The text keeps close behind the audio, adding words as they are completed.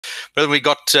Brother, we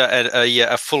got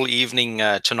a full evening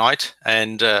tonight,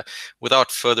 and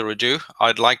without further ado,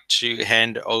 I'd like to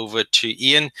hand over to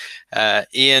Ian.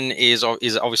 Ian is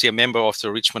obviously a member of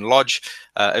the Richmond Lodge,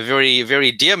 a very,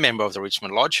 very dear member of the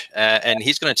Richmond Lodge, and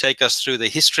he's going to take us through the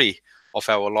history of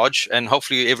our lodge, and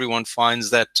hopefully everyone finds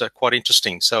that quite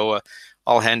interesting. So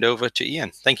I'll hand over to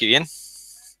Ian. Thank you, Ian.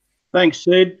 Thanks,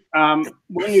 Sid.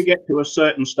 When you get to a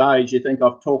certain stage, you think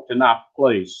I've talked enough,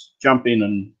 please jump in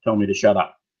and tell me to shut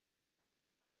up.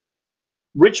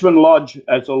 Richmond Lodge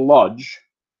as a lodge,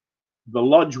 the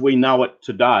lodge we know it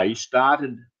today,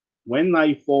 started when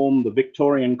they formed the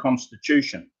Victorian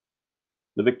Constitution.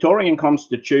 The Victorian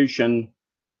Constitution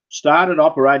started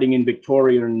operating in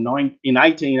Victoria in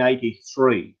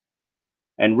 1883,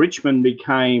 and Richmond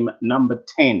became number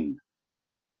 10.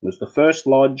 It was the first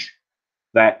lodge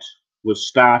that was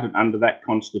started under that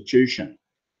constitution.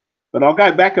 But I'll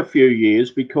go back a few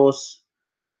years, because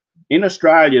in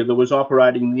Australia there was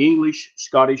operating the English,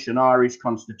 Scottish and Irish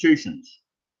constitutions.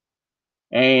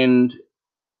 And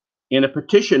in a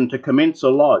petition to commence a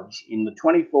lodge on the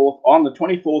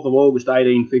 24th of August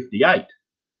 1858,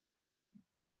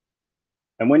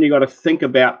 and when you got to think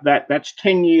about that, that's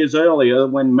 10 years earlier,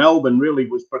 when Melbourne really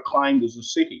was proclaimed as a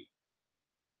city.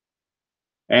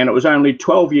 And it was only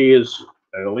 12 years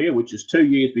earlier, which is 2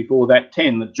 years before that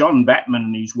 10, that John Batman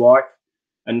and his wife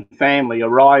and family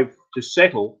arrived to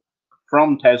settle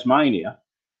from Tasmania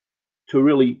to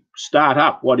really start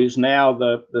up what is now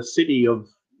the city of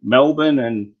Melbourne,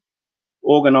 and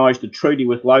organised a treaty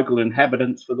with local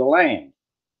inhabitants for the land.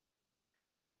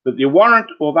 But the warrant,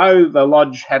 although the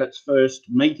lodge had its first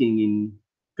meeting in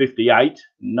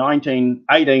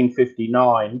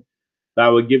 1859, they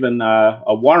were given a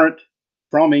warrant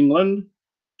from England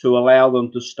to allow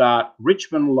them to start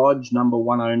Richmond Lodge number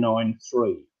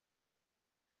 1093.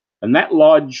 And that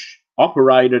lodge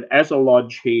operated as a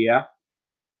lodge here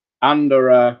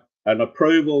under an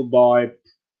approval by,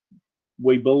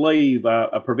 we believe,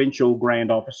 a provincial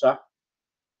Grand Officer.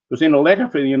 It was in a letter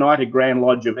from the United Grand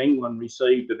Lodge of England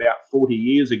received about 40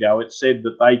 years ago. It said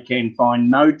that they can find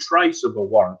no trace of a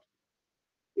warrant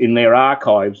in their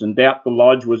archives, and doubt the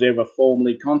lodge was ever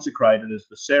formally consecrated, as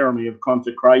the ceremony of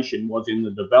consecration was in the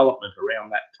development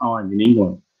around that time in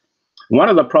England. One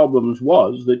of the problems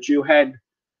was that you had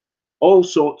all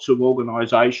sorts of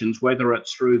organisations, whether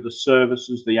it's through the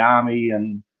services, the army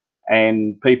and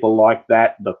people like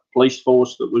that, the police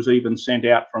force that was even sent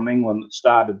out from England that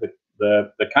started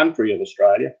the country of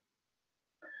Australia.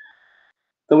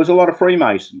 There was a lot of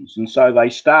Freemasons, and so they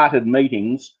started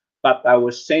meetings, but they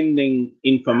were sending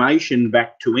information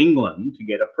back to England to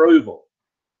get approval.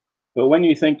 But when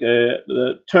you think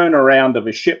the turnaround of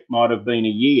a ship might have been a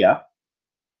year,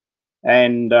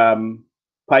 and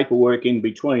paperwork in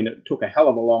between, it took a hell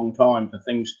of a long time for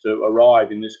things to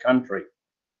arrive in this country.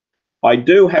 I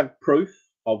do have proof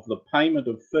of the payment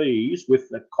of fees with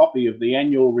the copy of the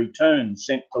annual return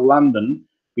sent to London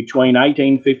between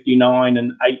 1859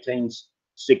 and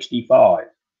 1865.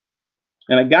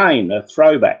 And again, a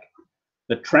throwback.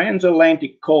 The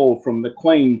transatlantic call from the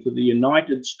Queen to the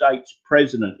United States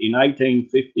President in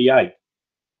 1858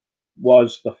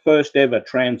 was the first ever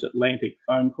transatlantic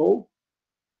phone call,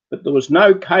 but there was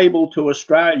no cable to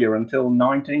Australia until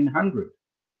 1900.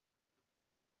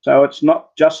 So it's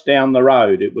not just down the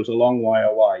road, it was a long way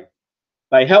away.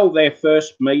 They held their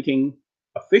first meeting,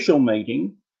 official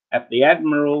meeting, at the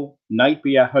Admiral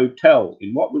Napier Hotel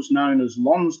in what was known as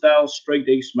Lonsdale Street,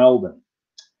 East Melbourne.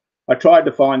 I tried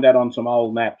to find that on some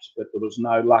old maps, but there was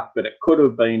no luck. But it could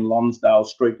have been Lonsdale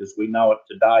Street as we know it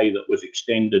today, that was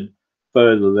extended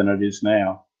further than it is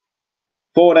now.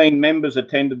 14 members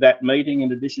attended that meeting,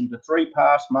 in addition to 3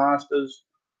 past masters,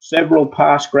 several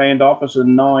past grand officers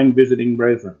and 9 visiting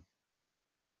brethren.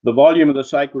 The volume of the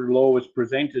Sacred Law was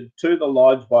presented to the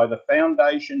lodge by the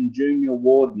Foundation Junior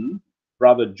Warden,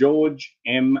 Brother George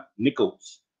M.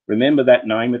 Nichols. Remember that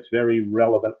name, it's very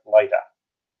relevant later.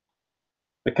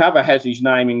 The cover has his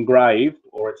name engraved,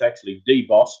 or it's actually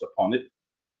debossed upon it.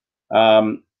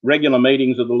 Regular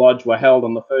meetings of the lodge were held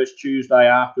on the first Tuesday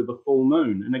after the full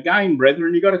moon. And again,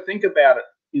 brethren, you've got to think about it.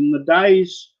 In the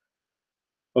days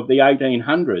of the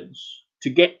 1800s, to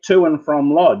get to and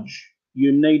from lodge,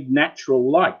 you need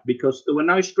natural light because there were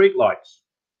no street lights.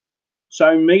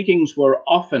 So meetings were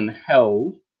often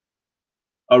held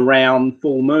around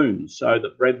full moons so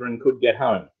that brethren could get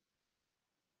home.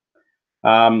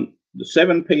 The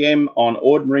 7 p.m. on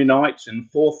ordinary nights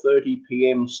and 4:30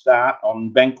 p.m. start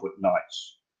on banquet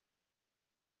nights.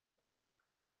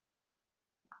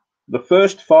 The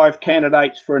first 5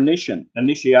 candidates for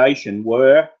initiation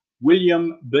were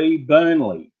William B.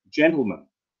 Burnley, gentleman,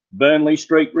 Burnley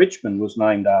Street, Richmond was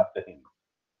named after him.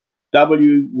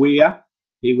 W. Weir,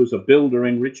 he was a builder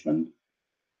in Richmond.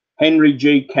 Henry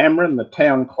G. Cameron, the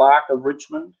town clerk of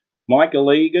Richmond.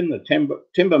 Michael Egan, the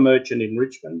timber merchant in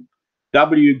Richmond.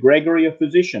 W. Gregory, a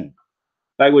physician.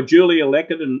 They were duly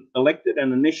elected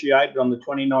and initiated on the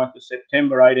 29th of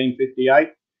September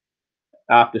 1858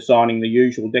 after signing the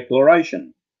usual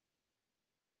declaration.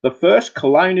 The first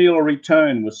colonial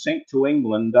return was sent to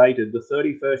England dated the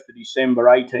 31st of December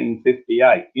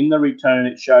 1858. In the return,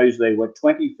 it shows there were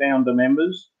 20 founder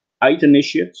members, 8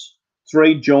 initiates,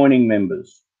 3 joining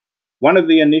members. One of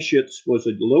the initiates was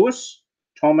a Lewis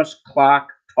Thomas Clark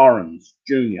Torrens,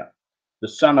 Jr., the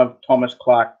son of Thomas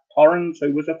Clark Torrens,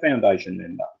 who was a foundation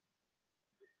member.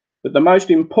 But the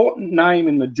most important name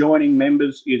in the joining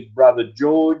members is Brother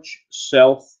George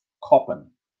South Coppin,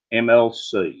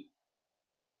 MLC.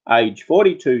 Age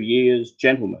 42 years,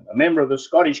 gentleman, a member of the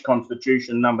Scottish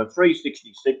Constitution number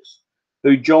 366,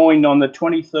 who joined on the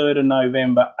 23rd of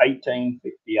November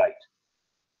 1858.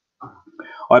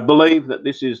 I believe that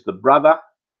this is the brother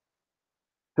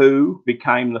who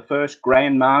became the first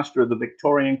Grand Master of the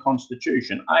Victorian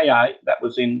Constitution. AA, that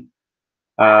was in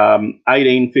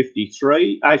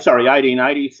 1883,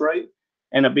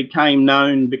 and it became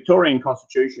known, Victorian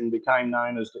Constitution became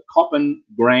known as the Coppin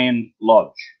Grand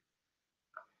Lodge.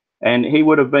 And he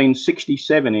would have been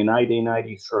 67 in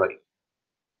 1883.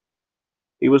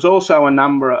 He was also a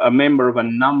member of a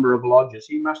number of lodges.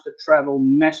 He must have travelled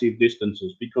massive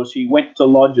distances because he went to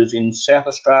lodges in South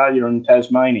Australia and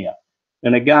Tasmania.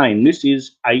 And again, this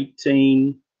is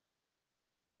 1880s,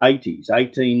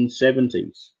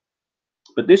 1870s.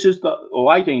 But this is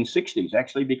or 1860s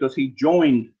actually, because he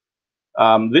joined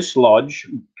this lodge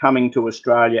coming to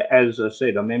Australia, as I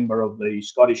said, a member of the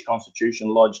Scottish Constitution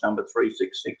Lodge number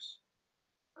 366.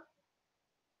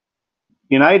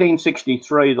 In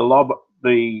 1863,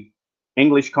 the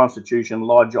English Constitution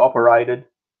Lodge operated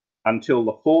until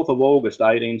the 4th of August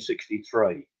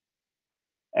 1863.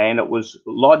 And it was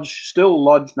still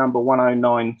Lodge number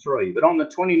 1093. But on the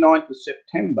 29th of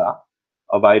September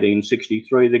of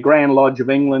 1863, the Grand Lodge of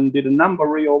England did a number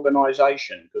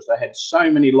reorganisation because they had so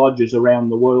many lodges around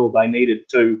the world. They needed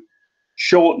to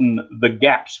shorten the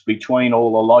gaps between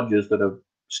all the lodges that have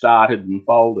started and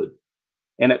folded.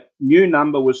 And its new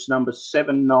number was number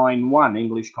 791,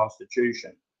 English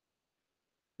Constitution.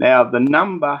 Now, the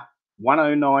number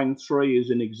 1093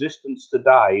 is in existence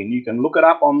today, and you can look it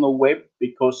up on the web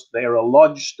because they're a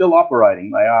lodge still operating.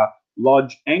 They are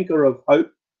Lodge Anchor of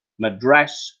Hope,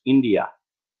 Madras, India.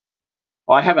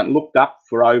 I haven't looked up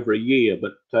for over a year,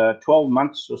 but 12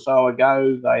 months or so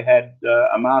ago, they had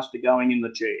a master going in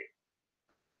the chair.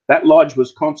 That lodge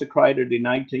was consecrated in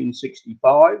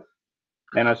 1865.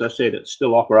 And as I said, it's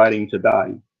still operating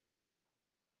today.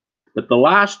 But the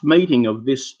last meeting of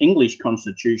this English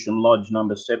Constitution Lodge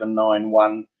number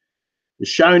 791 is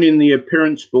shown in the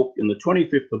appearance book in the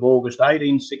 25th of August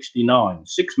 1869.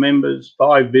 6 members,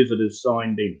 5 visitors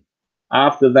signed in.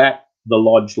 After that, the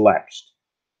lodge lapsed.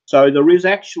 So there is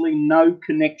actually no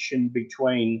connection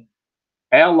between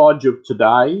our lodge of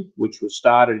today, which was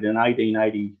started in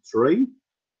 1883,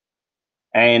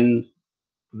 and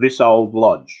this old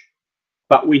lodge.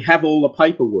 But we have all the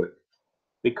paperwork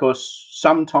because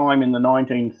sometime in the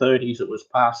 1930s it was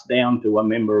passed down to a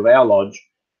member of our lodge.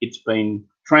 It's been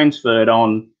transferred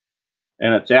on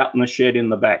and it's out in the shed in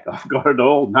the back. I've got it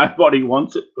all. Nobody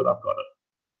wants it, but I've got it.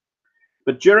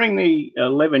 But during the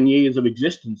 11 years of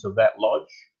existence of that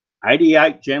lodge,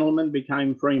 88 gentlemen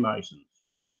became Freemasons.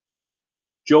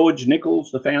 George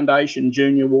Nichols, the Foundation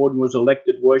Junior Warden, was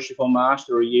elected Worshipful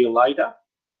Master a year later.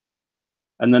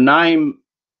 And the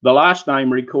last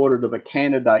name recorded of a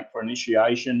candidate for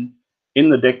initiation in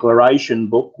the declaration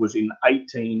book was in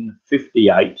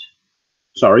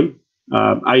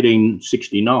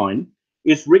 1869,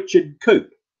 is Richard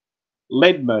Coop,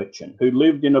 lead merchant, who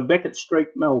lived in Beckett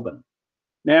Street, Melbourne.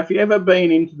 Now, if you've ever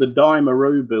been into the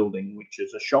Daimaru building, which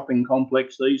is a shopping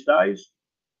complex these days,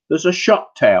 there's a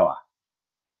shot tower.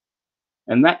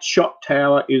 And that shot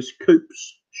tower is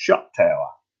Coop's shot tower.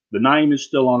 The name is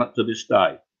still on it to this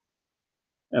day.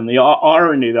 And the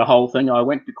irony of the whole thing, I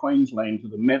went to Queensland to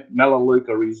the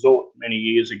Melaleuca Resort many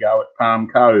years ago at Palm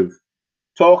Cove.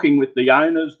 Talking with the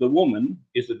owners, the woman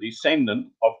is a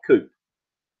descendant of Coop.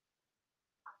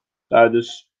 So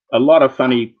there's a lot of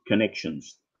funny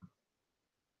connections.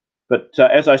 But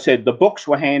as I said, the books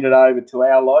were handed over to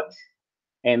our lodge.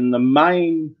 And the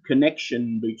main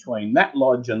connection between that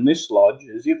lodge and this lodge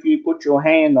is if you put your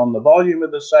hand on the volume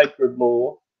of the sacred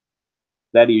law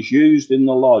that is used in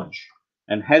the lodge,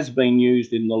 and has been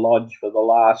used in the lodge for the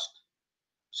last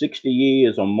 60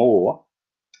 years or more,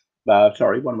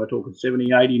 sorry, what am I talking,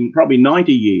 70, 80, probably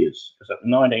 90 years, because at the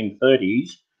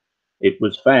 1930s it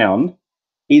was found,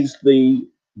 is the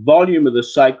volume of the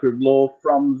Sacred Law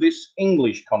from this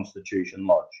English Constitution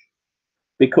Lodge,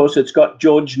 because it's got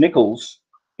George Nichols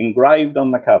engraved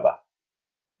on the cover.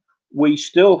 We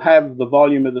still have the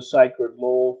volume of the Sacred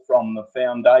Law from the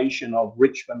foundation of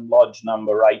Richmond Lodge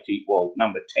number 80, well,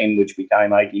 number 10, which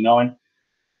became 89,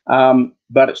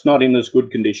 but it's not in as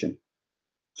good condition,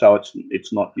 so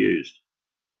it's not used.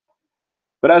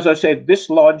 But as I said, this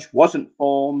lodge wasn't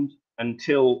formed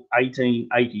until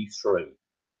 1883.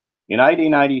 In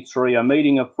 1883, a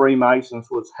meeting of Freemasons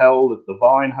was held at the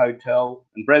Vine Hotel.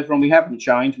 And brethren, we haven't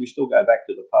changed. We still go back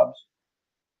to the pubs.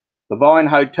 The Vine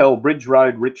Hotel, Bridge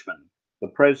Road, Richmond. The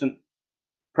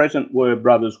present were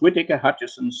brothers Whittaker,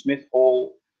 Hutchison, Smith,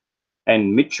 Hall,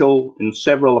 and Mitchell, and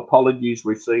several apologies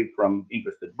received from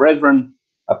interested brethren.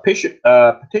 A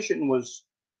petition was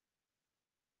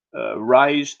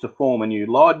raised to form a new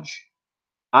lodge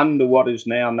under what is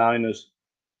now known as,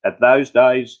 at those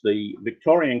days, the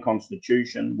Victorian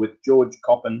Constitution, with George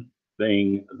Coppin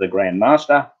being the Grand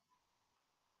Master.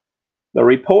 The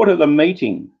report of the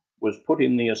meeting was put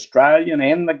in the Australian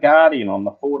and the Guardian on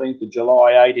the 14th of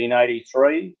July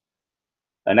 1883.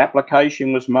 An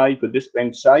application was made for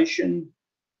dispensation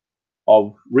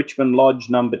of Richmond Lodge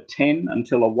number 10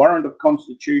 until a warrant of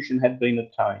constitution had been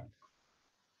obtained.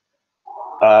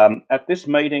 At this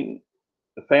meeting,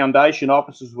 the foundation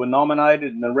officers were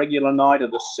nominated, and the regular night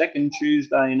of the second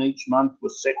Tuesday in each month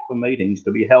was set for meetings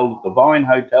to be held at the Vine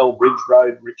Hotel, Bridge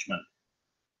Road, Richmond.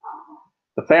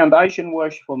 The foundation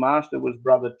worshipful master was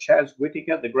Brother Chas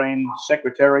Whittaker. The Grand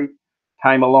Secretary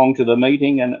came along to the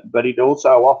meeting, but he'd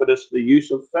also offered us the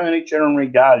use of furniture and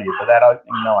regalia for that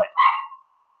opening night.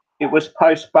 It was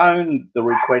postponed, the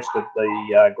request of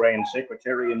the Grand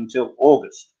Secretary, until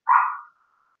August,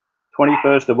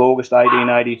 21st of August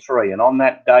 1883, and on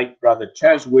that date, Brother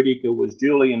Chas Whittaker was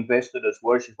duly invested as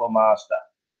worshipful master.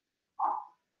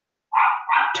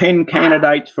 10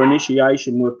 candidates for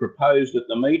initiation were proposed at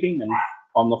the meeting, and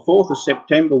on the 4th of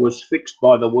September was fixed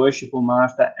by the worshipful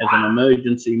master as an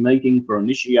emergency meeting for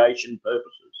initiation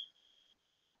purposes.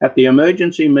 At the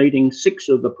emergency meeting, 6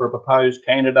 of the proposed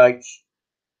candidates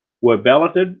were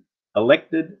balloted,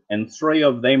 elected, and 3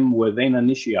 of them were then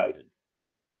initiated.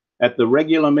 At the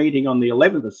regular meeting on the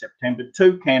 11th of September,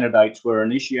 2 candidates were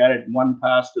initiated and 1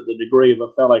 passed to the degree of a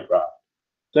fellowcraft.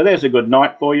 So there's a good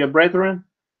night for you, brethren.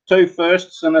 2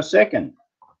 firsts and a second.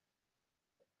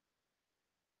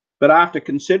 But after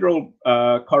considerable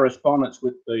correspondence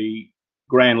with the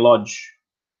Grand Lodge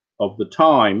of the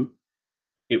time,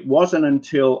 it wasn't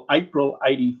until April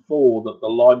 84 that the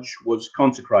lodge was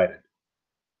consecrated.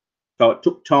 So it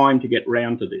took time to get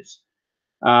round to this.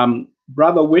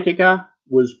 Brother Whittaker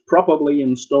was probably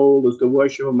installed as the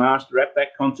worshipful master at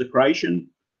that consecration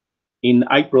in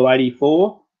April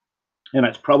 84, and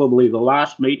it's probably the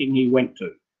last meeting he went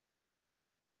to,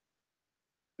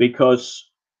 because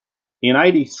in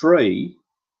 83,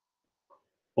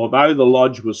 although the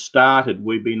lodge was started,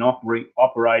 we've been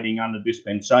operating under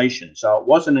dispensation. So it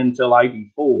wasn't until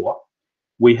 84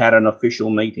 we had an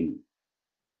official meeting.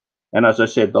 And as I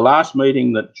said, the last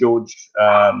meeting that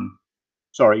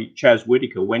Chas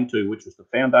Whittaker went to, which was the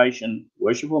foundation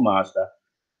worshipful master,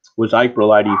 was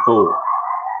April 84.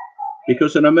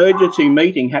 Because an emergency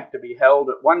meeting had to be held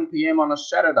at 1 p.m. on a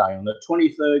Saturday on the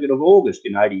 23rd of August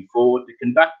in 84 to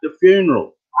conduct the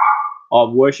funeral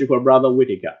of worshipful Brother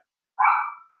Whittaker,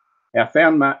 our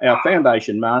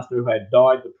foundation master, who had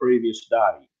died the previous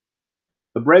day.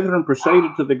 The brethren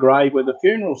proceeded to the grave, where the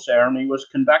funeral ceremony was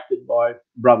conducted by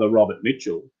Brother Robert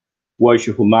Mitchell,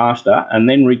 worshipful master, and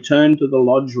then returned to the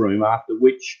lodge room, after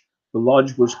which the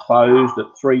lodge was closed at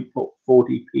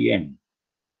 3:40 p.m.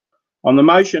 On the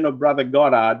motion of Brother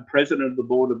Goddard, President of the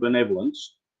Board of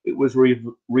Benevolence, it was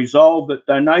resolved that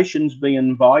donations be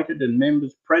invited, and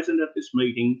members present at this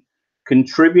meeting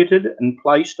contributed and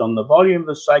placed on the volume of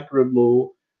the Sacred Law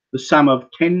the sum of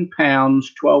 £10,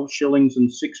 12 shillings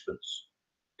and sixpence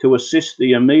to assist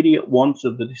the immediate wants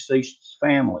of the deceased's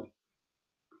family.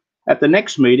 At the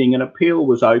next meeting, an appeal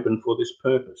was opened for this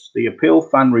purpose. The appeal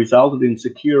fund resulted in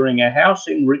securing a house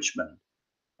in Richmond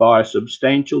by a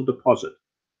substantial deposit.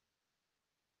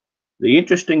 The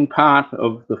interesting part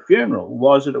of the funeral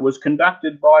was that it was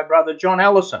conducted by Brother John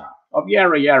Allison of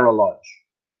Yarra Yarra Lodge,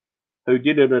 who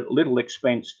did it at little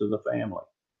expense to the family.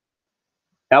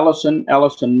 Allison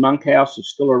Monkhouse is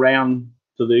still around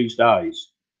to these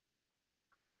days.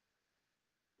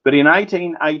 But in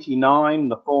 1889,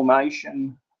 the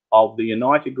formation of the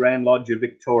United Grand Lodge of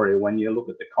Victoria, when you look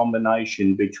at the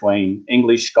combination between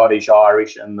English, Scottish,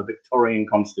 Irish and the Victorian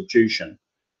Constitution,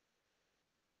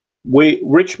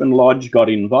 Richmond Lodge got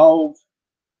involved,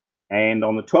 and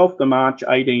on the 12th of March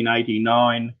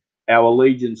 1889, our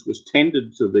allegiance was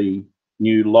tendered to the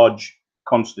new lodge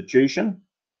constitution,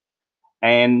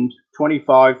 and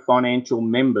 25 financial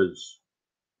members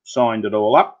signed it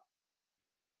all up.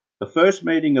 The first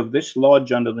meeting of this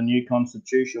lodge under the new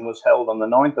constitution was held on the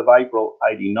 9th of April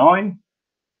 89,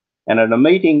 and at a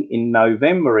meeting in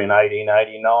November in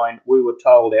 1889, we were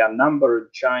told our number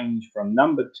had changed from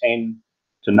number 10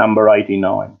 to number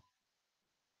 89.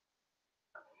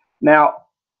 Now,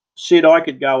 Sid, I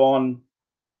could go on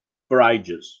for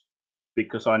ages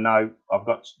because I know I've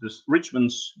got this,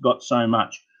 Richmond's got so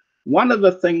much. One of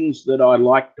the things that I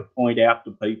like to point out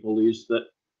to people is that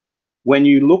when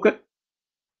you look at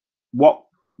what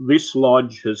this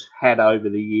lodge has had over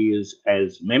the years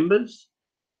as members,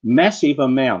 massive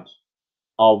amount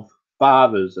of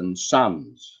fathers and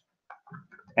sons,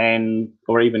 and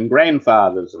or even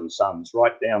grandfathers and sons,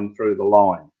 right down through the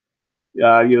line.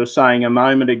 You were saying a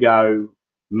moment ago,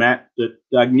 Matt, that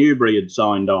Doug Newbury had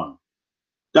signed on.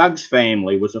 Doug's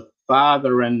family was a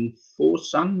father and 4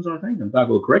 sons, I think, and Doug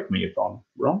will correct me if I'm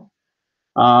wrong.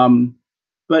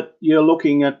 But you're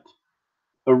looking at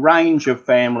a range of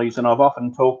families, and I've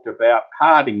often talked about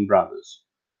Harding brothers.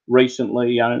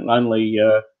 Recently, only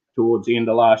towards the end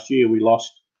of last year, we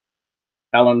lost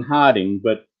Alan Harding,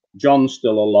 but John's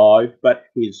still alive, but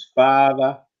his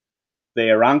father,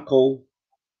 their uncle,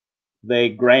 their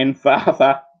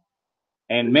grandfather,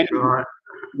 and many,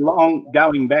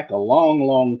 going back a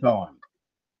long time,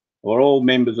 were all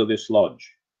members of this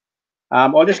lodge.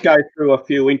 I'll just go through a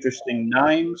few interesting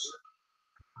names.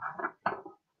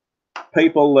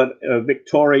 People that are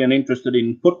Victorian interested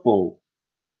in football.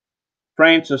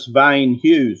 Francis Vane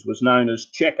Hughes was known as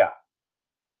Checker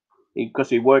because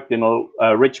he worked in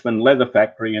a Richmond leather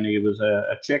factory, and he was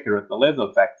a checker at the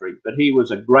leather factory. But he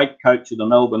was a great coach of the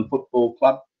Melbourne Football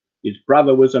Club. His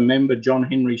brother was a member, John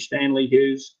Henry Stanley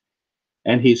Hughes,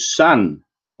 and his son,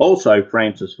 also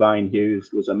Francis Vane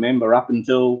Hughes, was a member up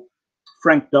until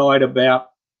Frank died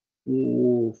about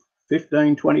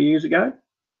 15, 20 years ago,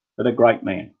 but a great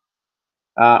man.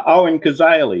 Owen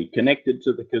Kazali, connected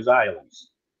to the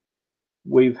Kazalis.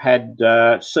 We've had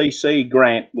C.C.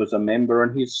 Grant was a member,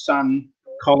 and his son,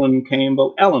 Colin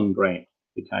Campbell, Alan Grant,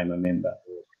 became a member.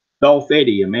 Dolph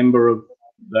Eddy, a member of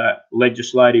the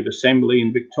Legislative Assembly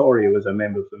in Victoria, was a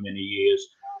member for many years.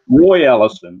 Roy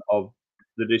Ellison, of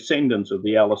the descendants of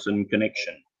the Ellison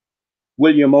connection.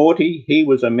 William Orty, he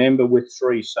was a member with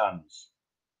 3 sons.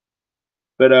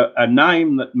 But a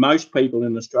name that most people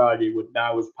in Australia would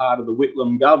know as part of the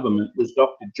Whitlam government was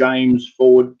Dr. James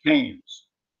Ford Cairns.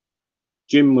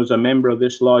 Jim was a member of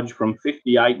this lodge from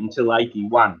 58 until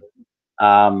 81.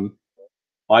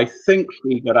 I think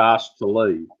he got asked to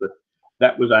leave, but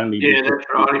that was only... Yeah, that's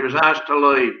right. He was asked to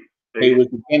leave. He was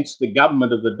against the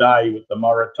government of the day with the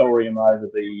moratorium over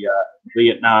the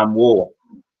Vietnam War.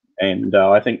 And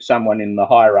I think someone in the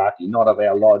hierarchy, not of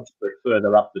our lodge, but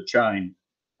further up the chain,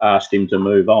 asked him to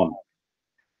move on.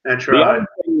 That's right. The other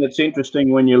thing that's interesting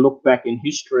when you look back in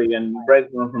history, and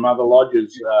brethren from other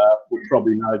lodges would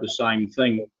probably know the same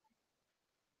thing,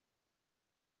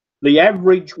 the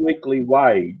average weekly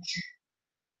wage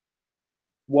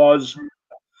was a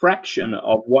fraction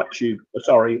of what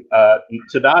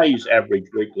today's average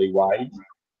weekly wage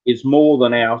is more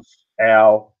than our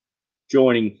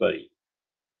joining fee.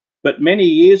 But many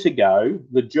years ago,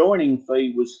 the joining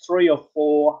fee was 3 or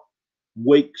 4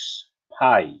 weeks'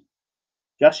 pay,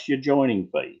 just your joining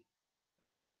fee,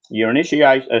 your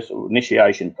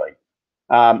initiation fee.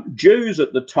 Dues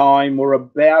at the time were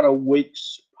about a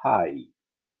week's pay,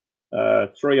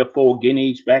 3 or 4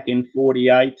 guineas back in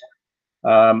 48.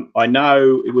 I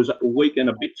know it was a week and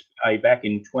a bit's pay back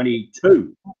in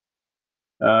 22.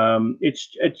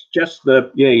 It's just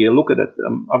the, yeah, you look at it,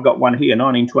 I've got one here,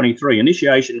 1923,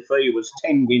 initiation fee was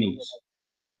 10 guineas,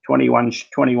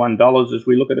 $21 as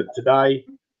we look at it today,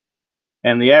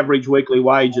 and the average weekly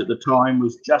wage at the time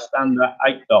was just under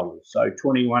 $8, so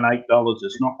 $8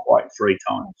 is not quite 3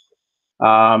 times.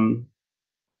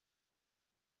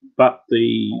 But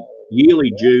the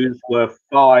yearly dues were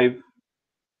 $5,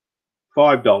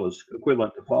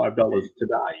 equivalent to $5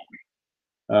 today.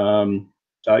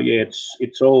 So yeah,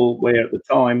 it's all where at the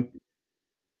time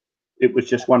it was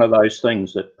just one of those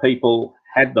things that people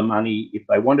had the money. If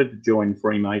they wanted to join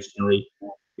Freemasonry,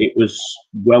 it was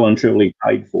well and truly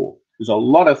paid for. There's a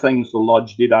lot of things the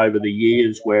lodge did over the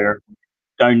years where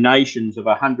donations of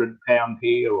 £100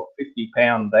 here or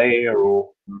 £50 there, or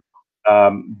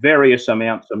various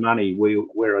amounts of money.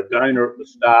 We're a donor at the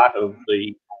start of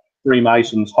the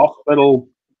Freemasons Hospital.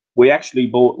 We actually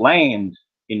bought land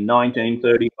in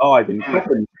 1935 in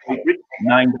Crookham Street,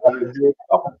 named after George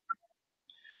Coppin.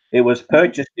 It was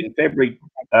purchased in February.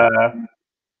 It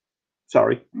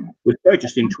was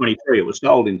purchased in 23. It was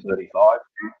sold in 35.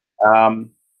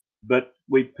 But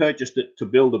we purchased it to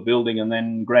build a building, and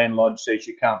then Grand Lodge says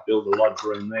you can't build a lodge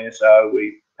room there, so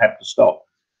we had to stop.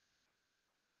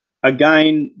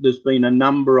 Again, there's been a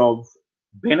number of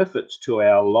benefits to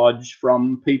our lodge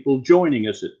from people joining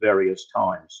us at various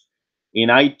times. In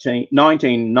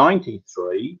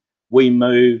 1993, we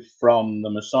moved from the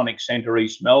Masonic Centre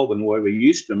East Melbourne, where we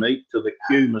used to meet, to the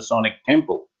Kew Masonic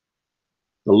Temple.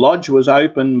 The lodge was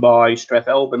opened by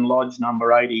Strathalbyn Lodge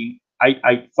number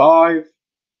 885.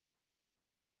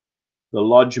 The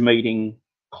lodge meeting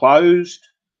closed.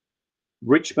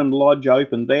 Richmond Lodge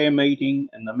opened their meeting,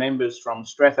 and the members from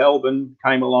Strathalbyn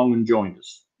came along and joined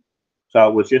us. So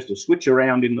it was just a switch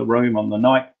around in the room on the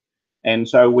night. And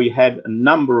so we had a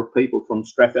number of people from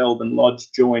Strathalbyn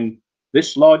Lodge join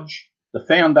this lodge. The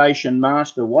foundation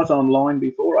master was online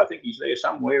before. I think he's there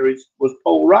somewhere. Was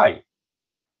Paul Ray.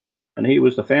 And he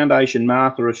was the foundation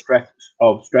master of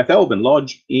Strathalbyn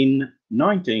Lodge in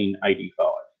 1985.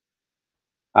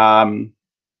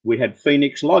 We had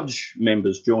Phoenix Lodge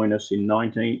members join us in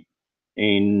where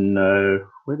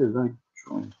did they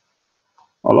join?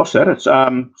 I lost that. It's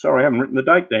sorry, I haven't written the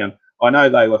date down. I know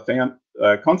they were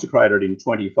consecrated in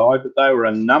 25, but they were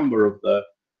a number of the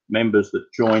members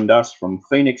that joined us from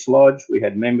Phoenix Lodge. We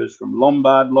had members from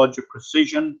Lombard Lodge of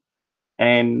Precision,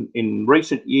 and in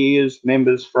recent years,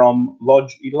 members from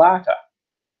Lodge Ilata.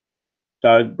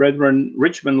 So, brethren,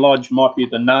 Richmond Lodge might be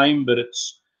the name, but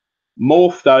it's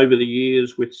morphed over the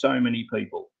years with so many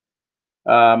people.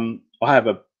 I have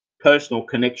a personal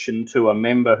connection to a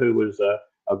member who was a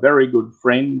very good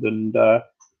friend, and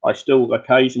I still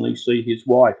occasionally see his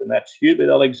wife, and that's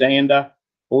Hubert Alexander,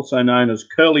 also known as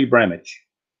Curly Bramage.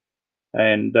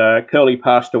 And Curly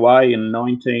passed away in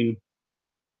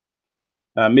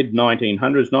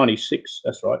mid-1900s, 96,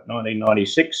 that's right,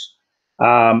 1996.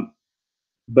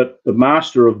 But the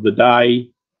master of the day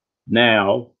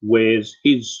now wears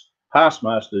his past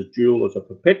master's jewel as a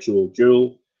perpetual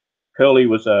jewel. Curly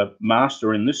was a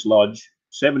master in this lodge,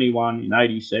 71, in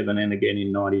 87, and again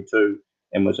in 92,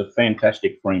 and was a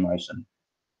fantastic Freemason.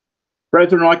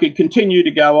 Brethren, I could continue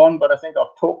to go on, but I think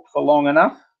I've talked for long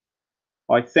enough.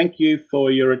 I thank you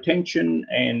for your attention,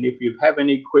 and if you have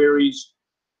any queries,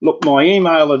 look, my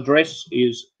email address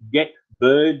is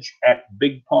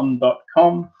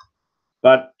getburge@bigpond.com,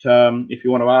 but if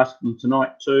you want to ask them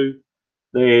tonight too,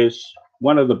 there's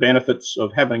one of the benefits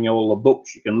of having all the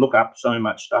books. You can look up so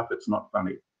much stuff, it's not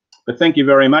funny. But thank you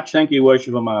very much. Thank you,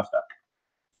 Worshipful Master.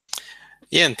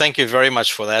 Ian, thank you very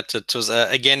much for that. It was,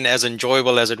 again, as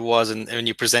enjoyable as it was when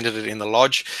you presented it in the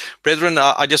lodge. Brethren,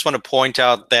 I just want to point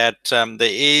out that there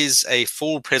is a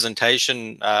full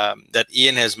presentation that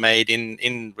Ian has made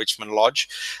in Richmond Lodge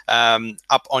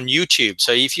up on YouTube.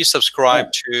 So if you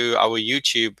subscribe to our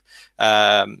YouTube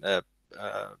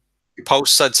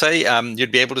posts, I'd say,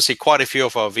 you'd be able to see quite a few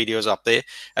of our videos up there,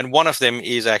 and one of them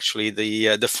is actually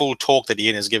the full talk that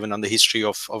Ian has given on the history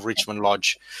of Richmond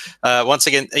Lodge. Once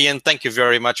again, Ian, thank you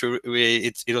very much.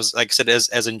 It was, like I said,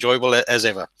 as enjoyable as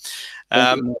ever.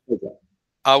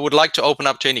 I would like to open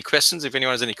up to any questions. If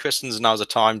anyone has any questions, now's the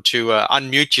time to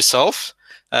unmute yourself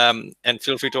and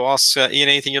feel free to ask Ian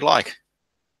anything you'd like.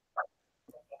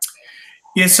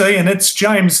 Yes, Ian, it's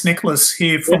James Nicholas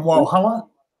here from Walhalla.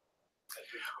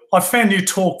 I found your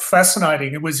talk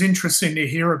fascinating. It was interesting to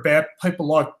hear about people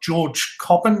like George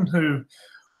Coppin, who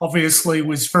obviously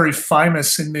was very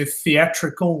famous in the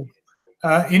theatrical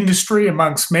industry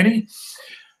amongst many.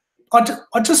 I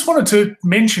just wanted to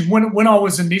mention, when I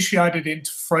was initiated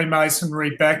into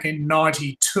Freemasonry back in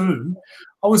 '92,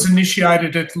 I was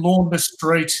initiated at Launda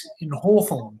Street in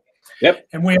Hawthorne. Yep.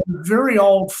 And we had a very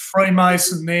old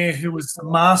Freemason there who was the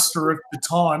master at the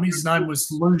time. His name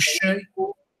was Lou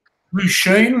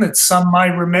Sheen, that some may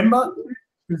remember,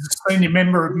 who's a senior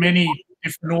member of many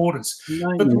different orders.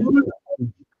 But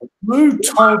Lou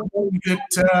told me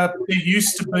that there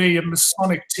used to be a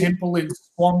Masonic temple in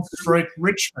Swan Street,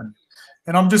 Richmond,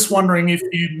 and I'm just wondering if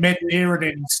you met there at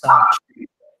any stage.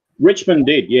 Richmond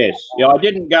did, yes. Yeah, I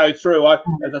didn't go through. As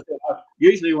I said,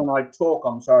 usually when I talk,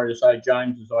 I'm sorry to say,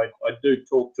 James, as I do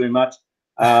talk too much.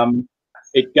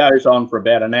 It goes on for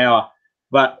about an hour,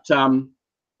 but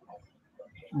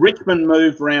Richmond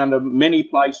moved around to many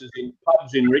places in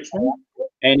pubs in Richmond,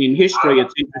 and in history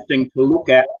it's interesting to look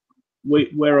at.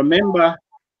 We remember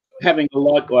having the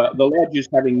lodges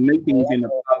having meetings in a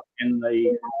pub, and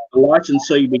the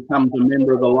licensee becomes a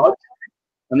member of the lodge,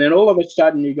 and then all of a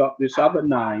sudden you got this other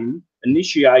name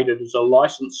initiated as a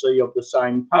licensee of the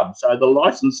same pub. So the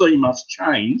licensee must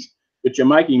change, but you're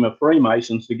making them a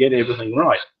Freemasons to get everything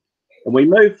right. And we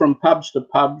moved from pubs to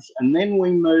pubs, and then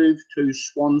we moved to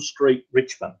Swan Street,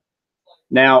 Richmond.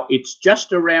 Now, it's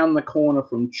just around the corner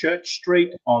from Church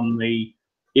Street on the,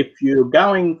 if you're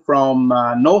going from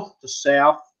north to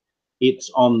south, it's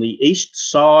on the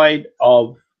east side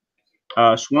of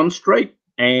Swan Street,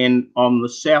 and on the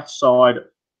south side,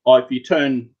 if you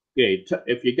turn,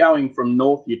 if you're going from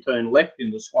north, you turn left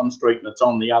into Swan Street, and it's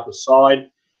on the other side.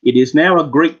 It is now a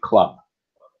Greek club.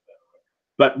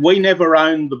 But we never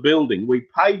owned the building. We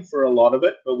paid for a lot of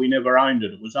it, but we never owned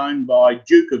it. It was owned by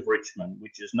Duke of Richmond,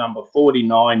 which is number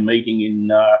 49, meeting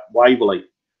in Waverley.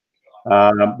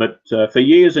 But for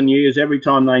years and years, every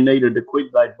time they needed a quid,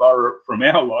 they'd borrow it from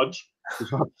our lodge.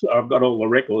 I've got all the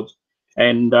records.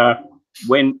 And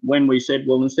when we said,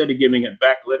 well, instead of giving it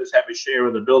back, let us have a share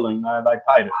of the building, they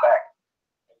paid it back.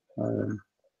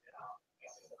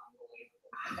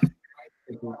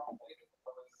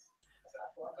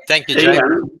 Thank you, Jay.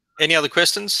 Any other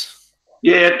questions?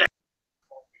 Yeah.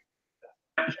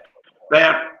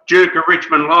 About Duke of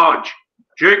Richmond Lodge.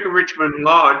 Duke of Richmond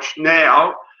Lodge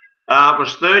now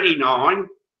was 39,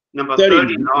 number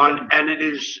 39, and it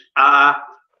is no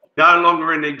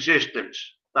longer in existence.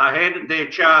 They handed their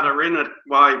charter in at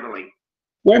Waverley.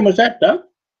 When was that, Doug?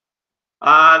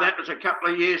 That was a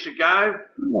couple of years ago.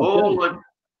 All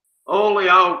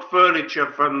the old furniture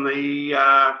from the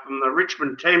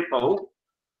Richmond Temple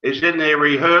is in their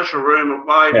rehearsal room at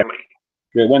Waverley.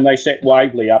 Yeah, when they set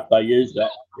Waverley up, they used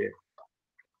that.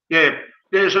 Yeah.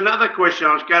 There's another question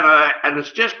I was going to, and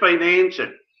it's just been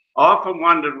answered. I often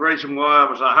wondered the reason why I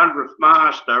was 100th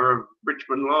master of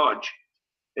Richmond Lodge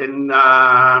in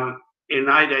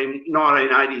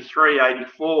 1983,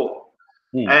 84.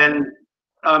 And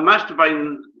I must have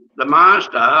been the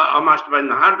master, I must have been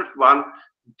the 100th one,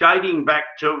 dating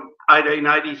back to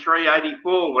 1883,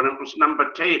 84, when it was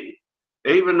number 10.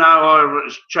 Even though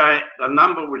the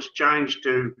number was changed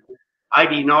to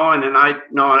 89 in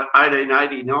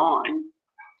 1889.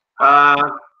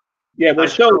 Yeah, we're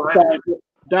still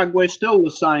Doug, we're still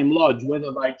the same lodge,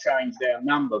 whether they changed our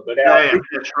number, but our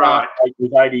that's right.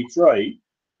 was 83,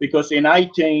 because in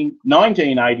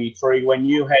 1983, when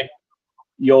you had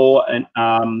your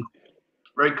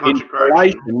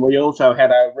reconsecration, we also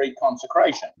had our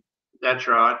reconsecration. That's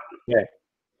right. Yeah.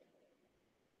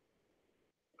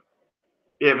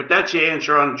 Yeah, but that's the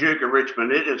answer on Duke of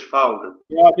Richmond. It is folded.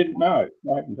 Yeah, I didn't know.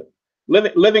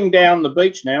 Living down the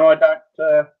beach now, I don't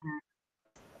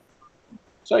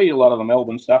see a lot of the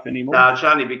Melbourne stuff anymore. No, it's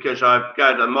only because I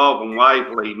go to the Melbourne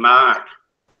Waverley Mark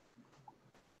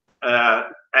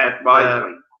at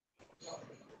Waverley.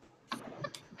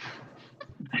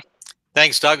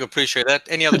 Thanks, Doug. Appreciate that.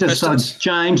 Any other questions?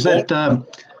 James, that the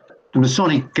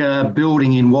Masonic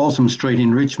building in Waltham Street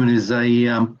in Richmond is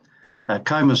a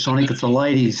co-Masonic. It's a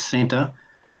ladies' centre.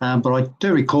 But I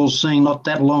do recall seeing not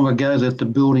that long ago that the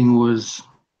building was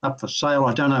up for sale.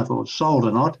 I don't know if it was sold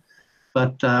or not.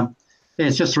 But yeah,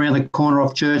 it's just around the corner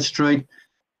off Church Street.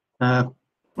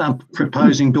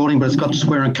 Proposing building, but it's got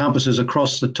square and compasses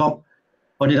across the top.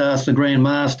 I did ask the Grand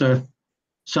Master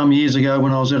some years ago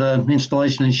when I was at an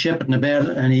installation in Shepparton about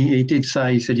it, and he did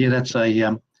say, he said, yeah, that's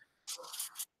a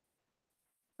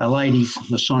ladies'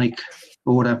 Masonic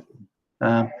order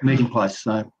meeting place.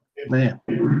 So there.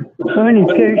 Bernie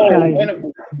Puchet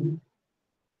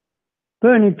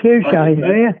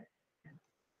there.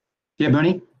 Yeah,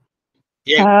 Bernie?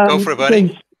 Yeah, go for it,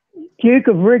 Bernie. The Duke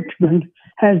of Richmond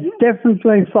has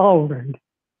definitely folded.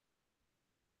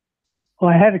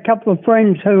 I had a couple of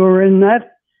friends who were in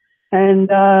that,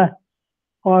 and I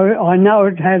know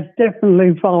it has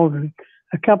definitely folded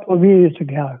a couple of years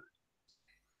ago.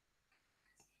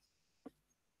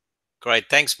 Great.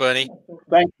 Thanks, Bernie.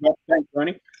 Thanks,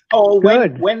 Bernie. Oh,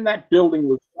 when that building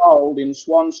was sold in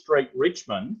Swan Street,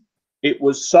 Richmond, it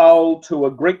was sold to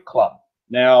a Greek club.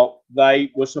 Now,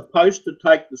 they were supposed to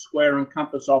take the square and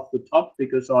compass off the top,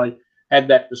 because I had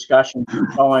that discussion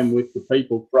time with the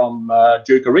people from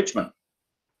Duke of Richmond.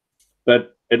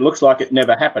 But it looks like it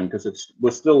never happened, because it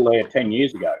was still there 10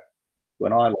 years ago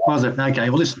when I left. Was it? Okay.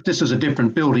 Well, this is a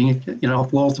different building, you know,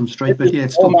 off Waltham Street, but yeah,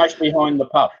 it's almost behind the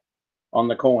pub on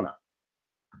the corner.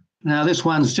 Now this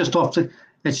one's just off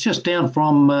it's just down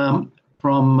from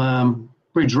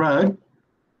Bridge Road.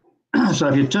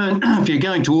 So if you're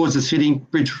going towards the city,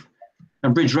 Bridge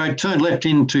Road, turn left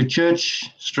into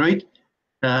Church Street.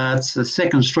 It's the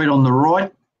second street on the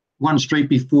right, one street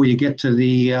before you get to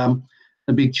the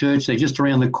big church. They're just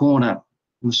around the corner,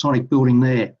 the Masonic building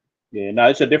there. Yeah, no,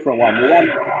 it's a different one.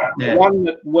 The one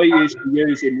that we used to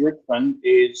use in Richmond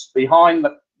is behind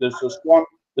there's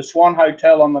the Swan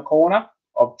Hotel on the corner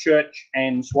of Church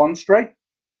and Swan Street,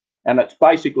 and it's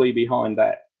basically behind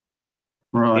that.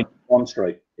 Right. In Swan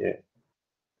Street, yeah.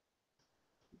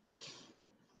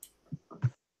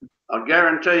 I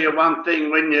guarantee you one thing: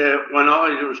 when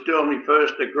I was doing my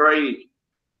first degree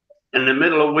in the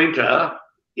middle of winter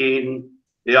in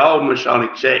the old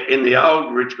Masonic set, in the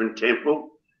old Richmond Temple,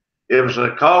 it was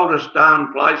the coldest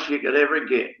darn place you could ever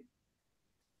get.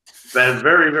 But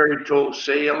very, very tall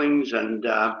ceilings, and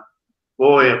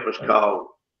boy, it was cold.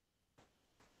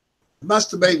 It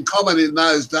must have been common in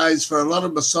those days for a lot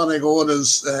of Masonic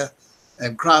orders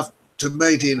and craft to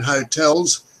meet in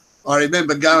hotels. I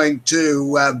remember going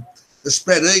to the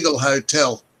Spread Eagle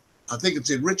Hotel. I think it's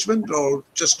in Richmond or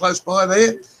just close by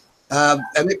there.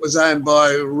 And it was owned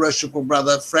by worshipful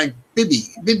brother Frank Bibby.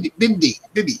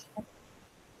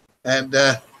 And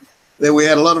then we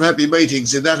had a lot of happy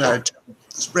meetings in that hotel.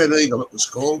 Spread Eagle, it was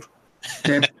called.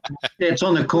 Yeah, it's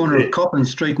on the corner of Coppin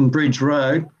Street and Bridge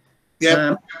Road.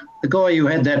 Yeah. The guy who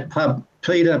had that pub,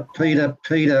 Peter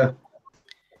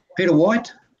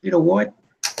White,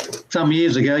 some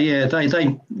years ago. Yeah,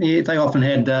 they often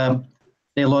had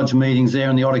their lodge meetings there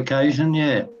on the odd occasion.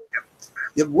 Yeah.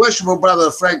 Your worshipful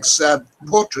brother Frank's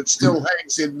portrait still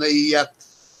hangs in the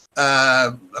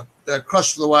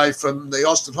across the way from the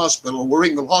Austin Hospital,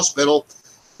 Warringal Hospital.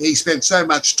 He spent so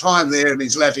much time there in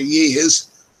his latter years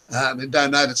and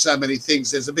donated so many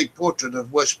things. There's a big portrait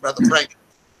of worshipful brother Frank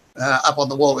up on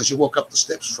the wall as you walk up the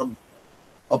steps from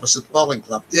opposite the bowling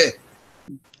club. Yeah.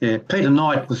 Yeah, Peter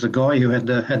Knight was the guy who had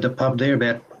the pub there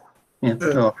about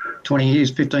 20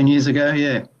 years, 15 years ago.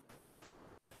 Yeah.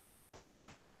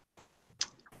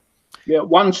 Yeah, at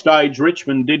one stage,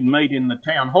 Richmond did meet in the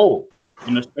town hall,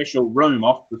 in a special room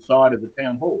off the side of the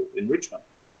town hall in Richmond.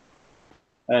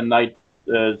 And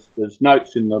there's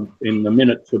notes in the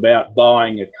minutes about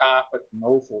buying a carpet and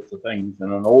all sorts of things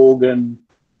and an organ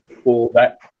for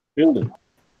that building.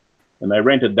 And they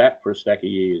rented that for a stack of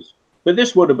years. But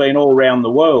this would have been all around the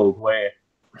world where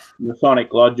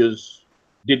Masonic lodges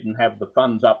didn't have the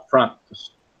funds up front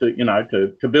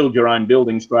to build your own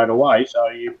building straight away. So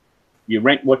you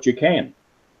rent what you can.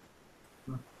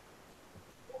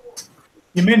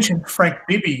 You mentioned Frank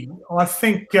Bibby. I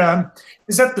think,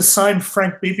 is that the same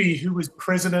Frank Bibby who was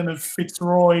president of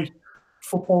Fitzroy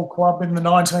Football Club in the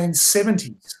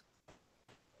 1970s?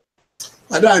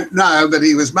 I don't know, but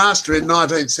he was master in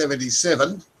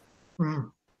 1977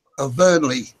 of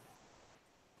Burnley.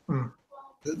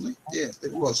 Burnley? Yeah,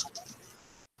 it was.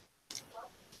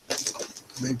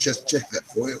 Let me just check that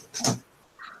for you.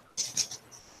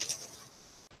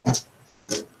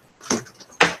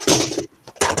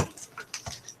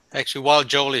 Actually, while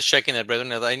Joel is checking that,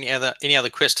 brethren, are there any other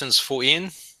questions for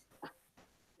Ian?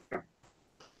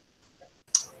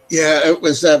 Yeah, it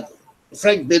was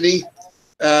Frank Bibby,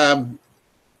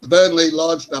 Burnley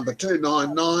Lodge number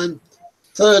 299,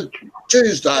 third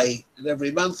Tuesday in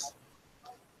every month,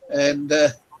 and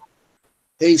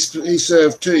he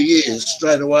served 2 years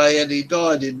straight away, and he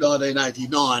died in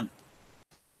 1989.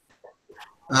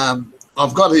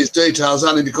 I've got his details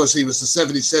only because he was the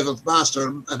 77th master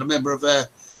and a member of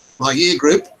my year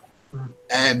group,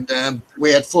 and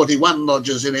we had 41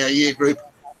 lodges in our year group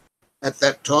at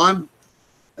that time,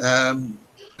 and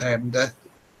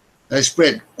they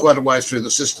spread quite a way through the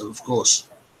system, of course.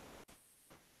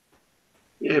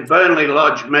 Yeah, Burnley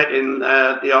Lodge met in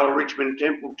the old Richmond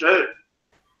Temple too.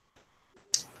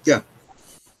 Yeah.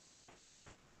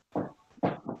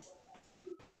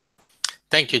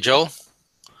 Thank you, Joel.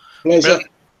 Pleasure. Well,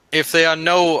 if there are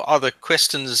no other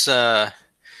questions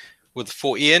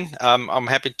for Ian, I'm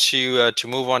happy to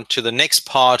move on to the next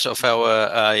part of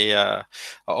our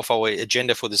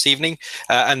agenda for this evening,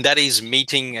 and that is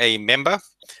meeting a member.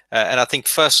 And I think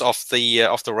first off the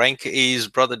rank is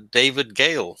Brother David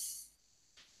Gale.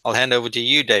 I'll hand over to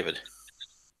you, David.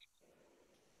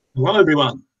 Hello,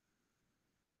 everyone.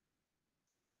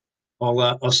 I'll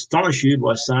astonish you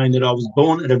by saying that I was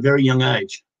born at a very young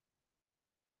age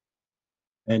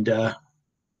and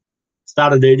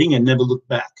started eating and never looked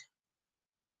back.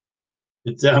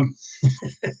 But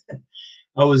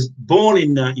I was born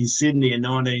in Sydney in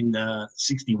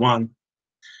 1961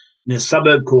 in a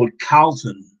suburb called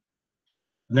Carlton,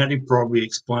 and that probably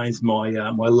explains my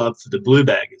my love for the Blue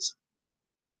Baggers.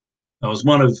 I was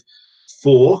one of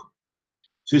 4,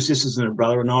 2 sisters and a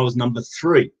brother, and I was number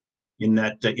 3 in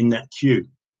that queue.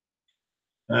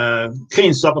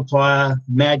 Keen soccer player,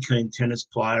 mad keen tennis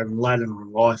player, and later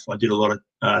in life I did a lot of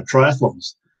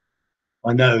triathlons.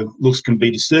 I know looks can be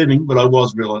disturbing, but I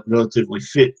was relatively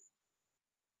fit.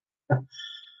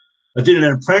 I did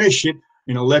an apprenticeship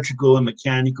in electrical and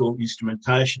mechanical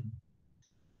instrumentation,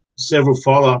 several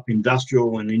follow-up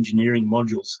industrial and engineering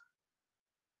modules.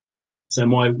 So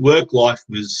my work life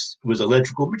was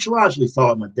electrical, which largely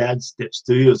followed my dad's steps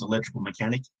too. He was an electrical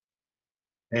mechanic.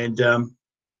 And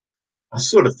I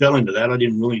sort of fell into that. I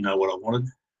didn't really know what I wanted.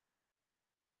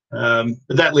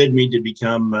 But that led me to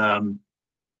become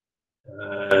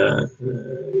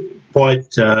quite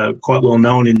well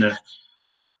known in the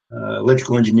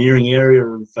electrical engineering area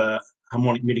of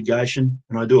harmonic mitigation.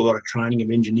 And I do a lot of training of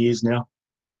engineers now.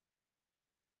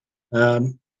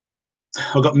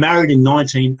 I got married in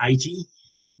 1980.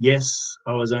 Yes,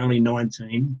 I was only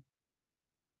 19.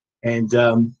 And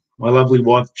my lovely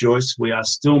wife, Joyce, we are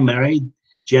still married.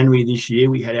 January this year,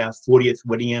 we had our 40th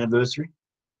wedding anniversary.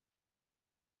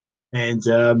 And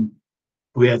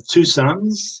we have 2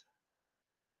 sons,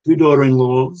 2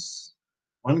 daughter-in-laws,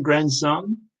 1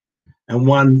 grandson, and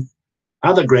 1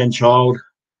 other grandchild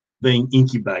being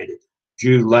incubated,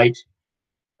 due late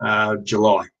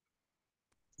July.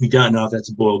 We don't know if that's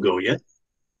a boy or girl yet.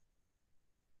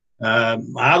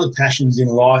 My other passions in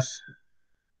life,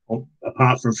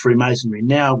 apart from Freemasonry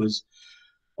now,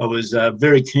 I was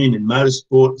very keen in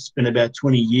motorsport. Spent about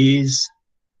 20 years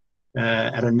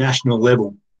at a national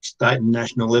level, state and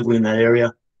national level in that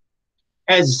area,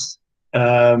 as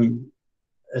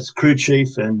crew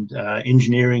chief and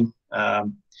engineering,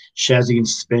 chassis and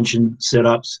suspension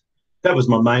setups. That was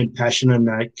my main passion, and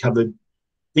I covered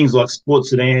things like sports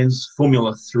sedans,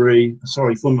 Formula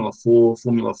 4,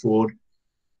 Formula Ford,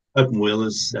 open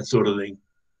wheelers, that sort of thing.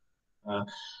 A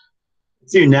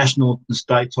few national and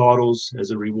state titles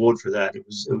as a reward for that. It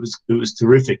was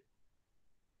terrific.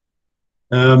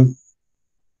 From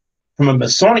a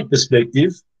Masonic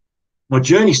perspective, my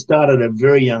journey started at a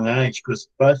very young age because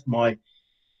both my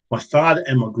father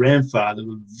and my grandfather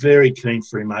were very keen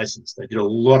Freemasons. They did a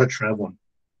lot of traveling.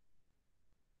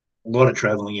 And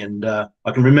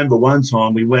I can remember one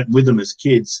time we went with them as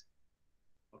kids,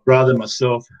 my brother,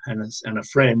 myself, and a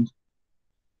friend,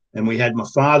 and we had my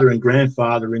father and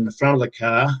grandfather in the front of the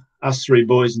car, us 3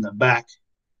 boys in the back,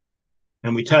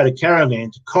 and we towed a caravan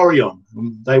to Corrion.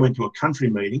 They went to a country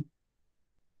meeting.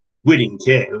 We didn't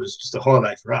care. It was just a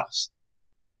holiday for us.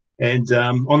 And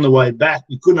on the way back,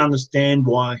 we couldn't understand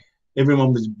why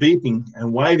everyone was beeping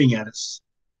and waving at us,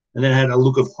 and then had a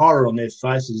look of horror on their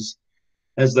faces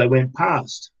as they went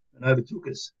past and overtook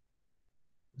us.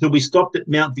 So we stopped at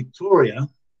Mount Victoria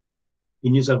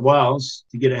in New South Wales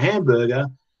to get a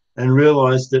hamburger and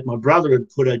realised that my brother had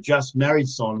put a just married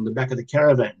sign on the back of the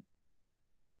caravan.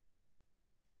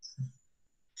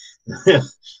 So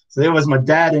there was my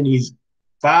dad and his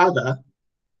father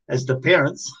as the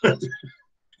parents,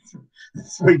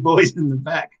 3 boys in the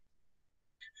back.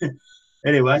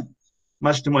 Anyway,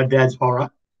 much to my dad's horror.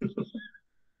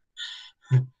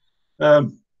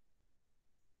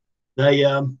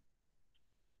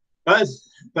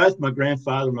 Both my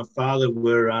grandfather and my father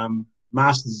were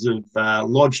masters of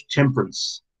lodge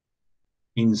temperance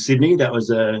in Sydney. That was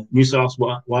a New South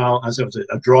Wales,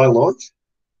 a dry lodge.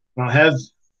 And I have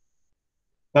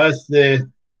both their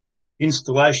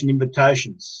installation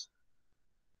invitations.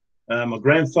 My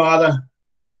grandfather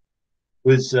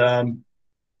was the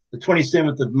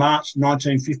 27th of March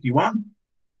 1951.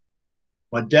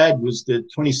 My dad was the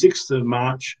 26th of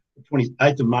March,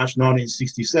 28th of March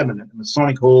 1967 at the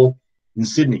Masonic Hall in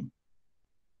Sydney.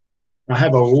 I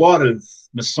have a lot of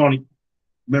Masonic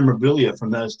memorabilia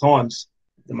from those times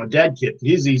that my dad kept.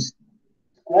 Here's his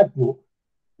scrapbook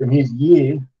from his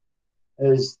year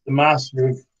as the Master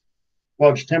of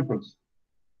Lodge Temperance.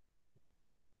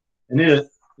 And there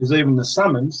is even the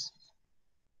summons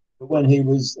for when he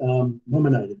was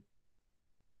nominated,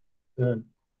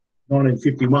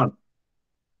 1951.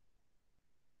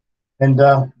 And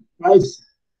both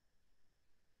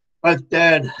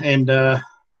Dad and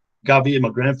Gubby, my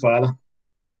grandfather,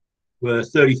 were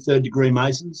 33rd degree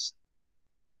Masons,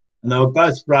 and they were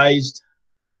both raised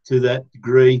to that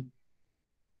degree,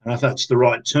 and I thought it's the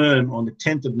right term, on the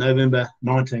 10th of November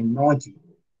 1990.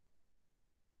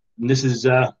 And this is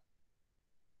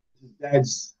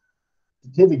Dad's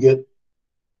certificate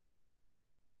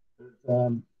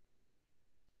of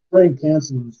Supreme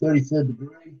Council of the 33rd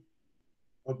degree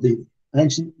of the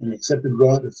ancient and accepted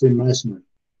rite of Freemasonry.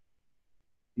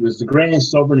 He was the Grand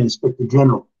Sovereign Inspector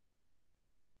General.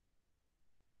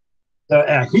 So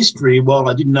our history, while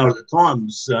I didn't know at the time,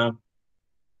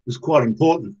 was quite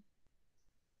important.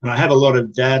 And I have a lot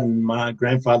of Dad and my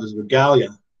grandfather's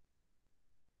regalia.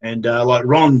 And like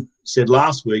Ron said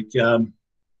last week,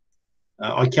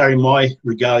 I carry my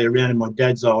regalia around in my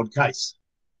dad's old case.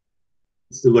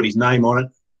 It's still got his name on it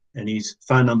and his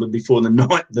phone number before the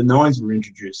nines were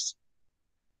introduced.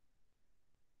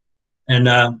 And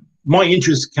my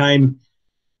interest came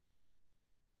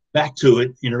back to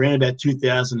it in around about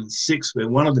 2006, where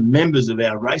one of the members of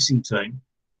our racing team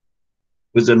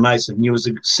was a Mason. He was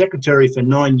a secretary for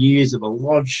 9 years of a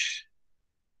lodge.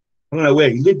 I don't know where.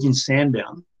 He lived in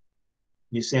Sandown,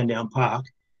 near Sandown Park.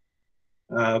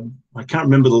 I can't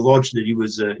remember the lodge that he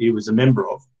was a member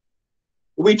of.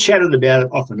 We chatted about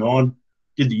it off and on,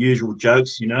 did the usual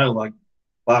jokes, you know, like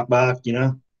bark, bark, you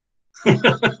know.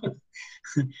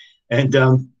 And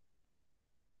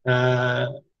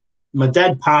my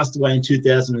dad passed away in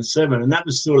 2007, and that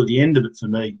was sort of the end of it for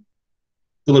me.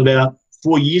 Till about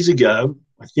 4 years ago,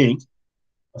 I think,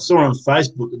 I saw on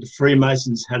Facebook that the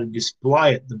Freemasons had a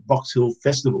display at the Box Hill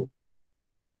Festival.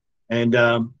 And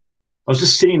I was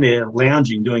just sitting there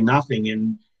lounging, doing nothing,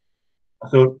 and I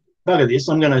thought, bugger this,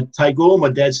 I'm going to take all my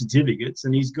dad's certificates,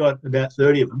 and he's got about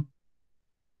 30 of them,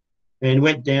 and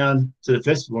went down to the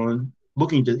festival and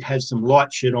looking to have some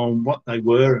light shed on what they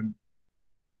were. And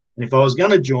if I was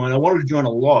going to join, I wanted to join a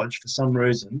lodge for some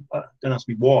reason. Don't ask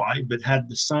me why, but had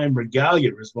the same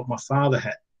regalia as what my father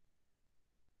had.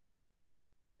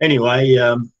 Anyway,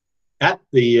 at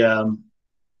the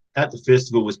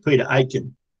festival was Peter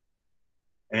Aiken,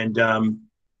 and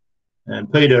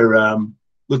Peter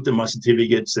looked at my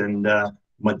certificates and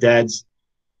my dad's,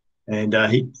 and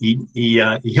he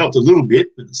helped a little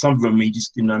bit, but some of them he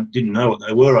just didn't know what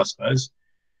they were, I suppose.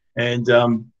 And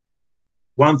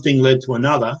one thing led to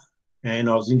another, and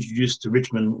I was introduced to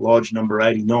Richmond Lodge number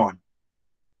 89.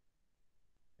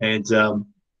 And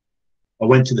I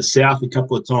went to the south a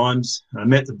couple of times. I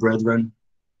met the brethren,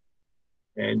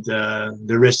 and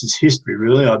the rest is history,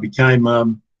 really. I became,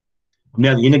 I'm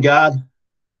now the inner guard,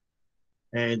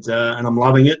 and I'm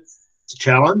loving it. It's a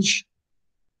challenge.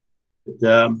 But,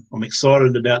 I'm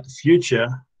excited about the future,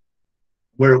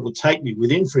 where it will take me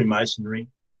within Freemasonry.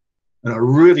 And I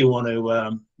really want to,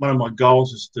 one of my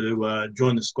goals is to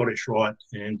join the Scottish Rite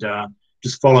and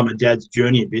just follow my dad's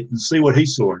journey a bit and see what he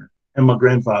saw in it, and my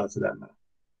grandfather for that matter.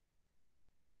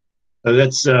 So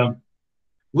that's a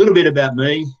little bit about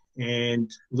me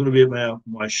and a little bit about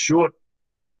my short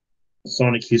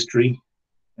Masonic history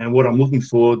and what I'm looking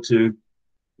forward to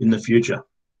in the future.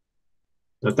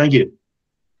 So thank you.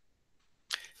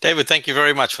 David, thank you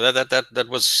very much for that. That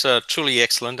was truly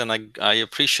excellent, and I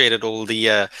appreciated all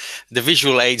the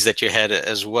visual aids that you had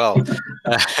as well.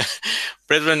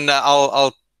 Brethren,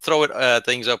 I'll throw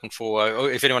things open for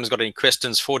if anyone's got any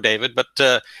questions for David.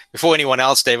 But before anyone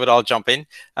else, David, I'll jump in.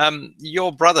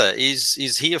 Your brother,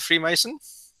 is he a Freemason?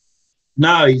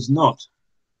 No, he's not.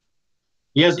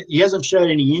 He hasn't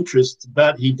showed any interest,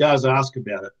 but he does ask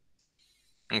about it.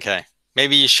 Okay.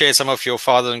 Maybe you share some of your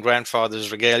father and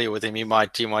grandfather's regalia with him. You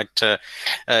might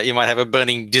have a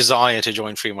burning desire to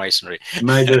join Freemasonry.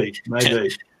 Maybe.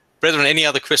 Brethren, any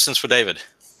other questions for David?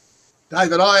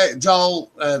 David,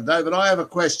 David, I have a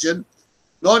question.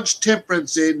 Lodge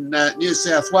Temperance in New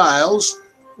South Wales,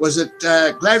 was it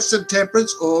Gladstone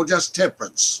Temperance or just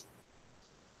Temperance?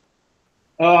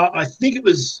 I think it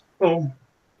was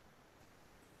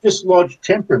just Lodge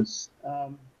Temperance.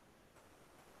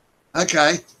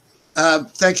 Okay.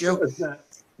 Thank you.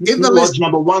 In the lodge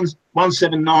number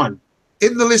 179.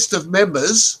 In the list of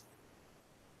members,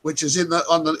 which is in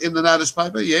the notice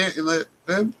paper, yeah.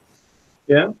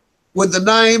 Would the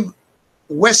name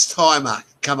Westheimer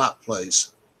come up,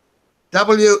 please?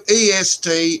 Westheimer.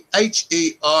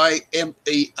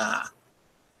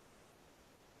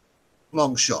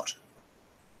 Long shot.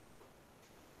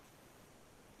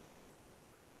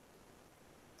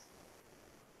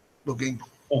 Looking.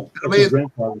 Oh,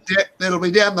 that'll be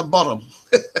down the bottom.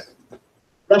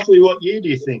 Roughly what year do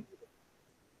you think?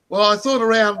 Well, I thought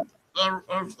around the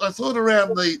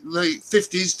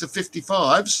 50s to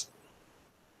 55s.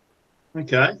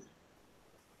 Okay.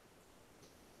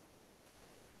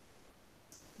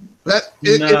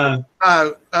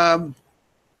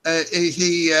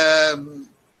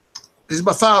 He's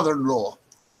my father-in-law,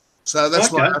 so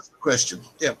that's why I asked the question.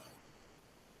 Yeah.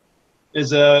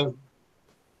 There's a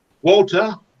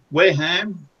Walter,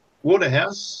 Wareham,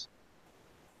 Waterhouse,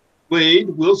 Weed,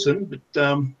 Wilson, but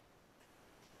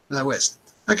no West.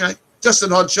 Okay, just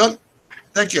an odd shot.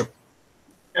 Thank you.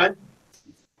 Okay.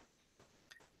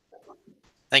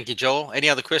 Thank you, Joel. Any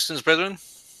other questions, brethren?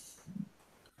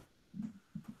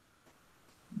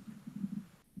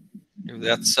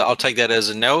 I'll take that as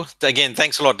a no. Again,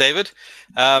 thanks a lot, David.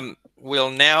 We'll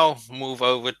now move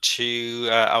over to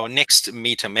our next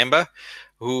meter member,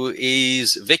 who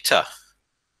is Victor.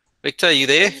 Victor, are you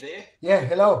there? Yeah,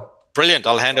 hello. Brilliant.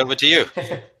 I'll hand over to you.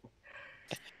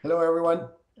 Hello, everyone.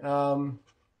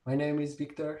 My name is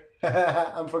Victor.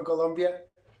 I'm from Colombia.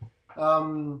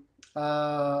 I'm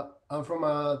from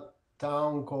a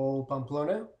town called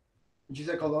Pamplona, which is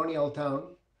a colonial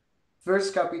town.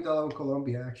 First capital of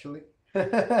Colombia, actually,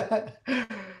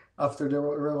 after the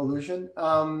revolution.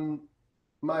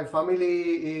 My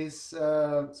family is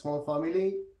a small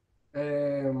family.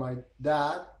 My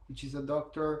dad, which is a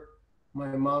doctor,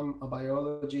 my mom, a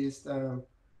biologist,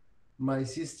 my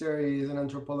sister is an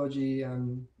anthropology,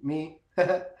 and me.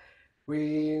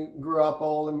 We grew up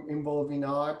all involved in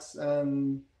arts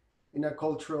and in a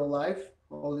cultural life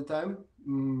all the time.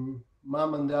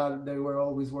 Mom and dad, they were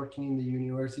always working in the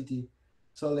university,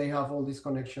 so they have all this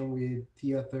connection with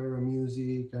theater,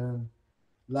 music, and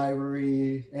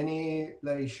library. Any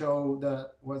like show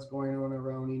that was going on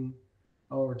around in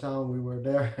our town, we were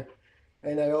there.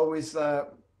 And I always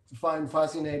find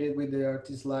fascinated with the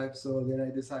artist life, so then I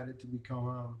decided to become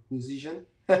a musician.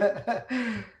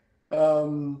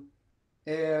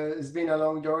 It's been a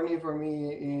long journey for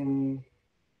me in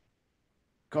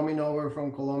coming over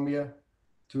from Colombia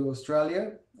to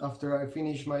Australia after I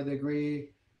finished my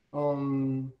degree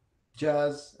on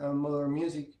jazz and modern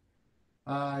music.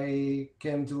 I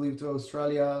came to live to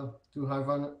Australia to have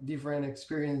a different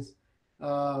experience,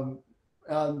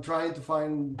 and trying to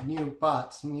find new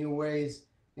paths, new ways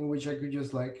in which I could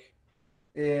just like,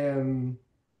 I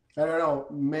don't know,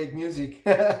 make music.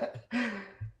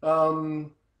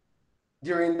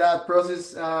 During that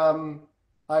process,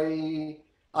 I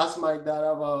asked my dad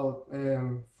about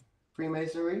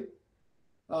Freemasonry.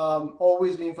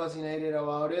 Always been fascinated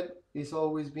about it. It's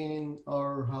always been in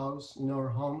our house, in our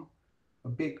home, a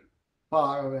big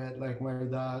part of it. Like my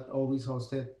dad always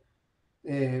hosted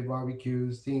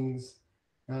barbecues, things.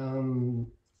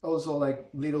 Also like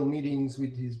little meetings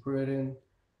with his brethren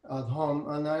at home.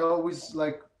 And I always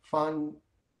like found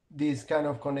this kind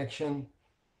of connection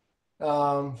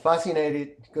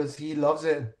fascinated because he loves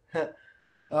it.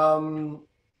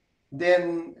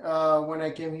 Then when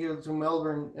I came here to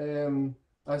Melbourne,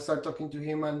 I started talking to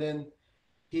him, and then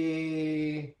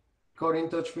he got in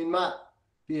touch with Matt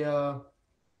via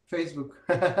Facebook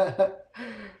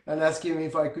and asked him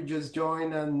if I could just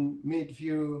join and meet a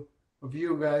few of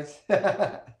you guys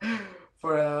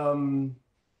for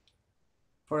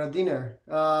a dinner.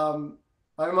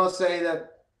 I must say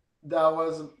that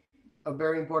was a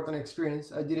very important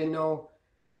experience. I didn't know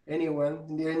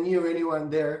anyone, didn't knew anyone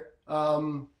there.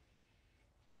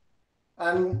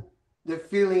 And the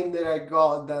feeling that I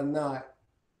got that night,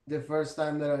 the first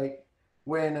time that I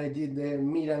did the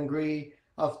meet and greet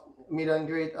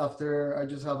after I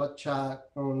just have a chat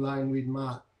online with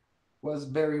Matt, was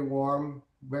very warm,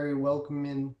 very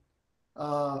welcoming.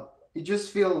 It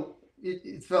just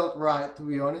it felt right, to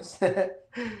be honest.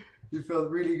 It felt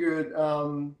really good.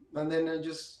 And then I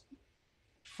just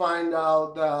find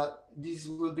out that this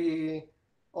will be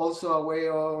also a way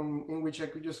in which I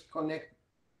could just connect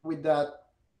with that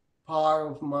part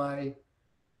of my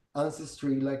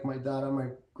ancestry, like my dad and my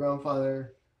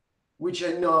grandfather, which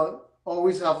I know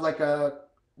always have like a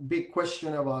big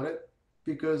question about it,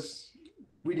 because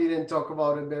we didn't talk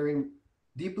about it very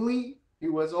deeply. It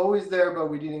was always there, but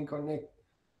we didn't connect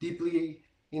deeply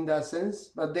in that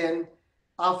sense. But then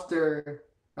after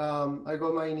I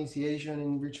got my initiation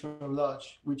in Richmond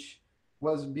Lodge, which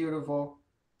was beautiful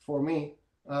for me,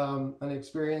 an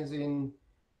experience in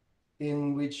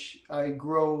which I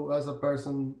grow as a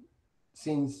person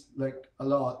since like a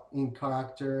lot in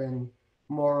character and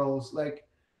morals. Like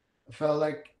I felt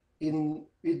like it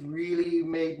really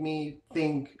made me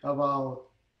think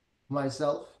about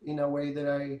myself in a way that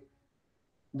I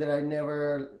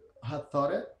never had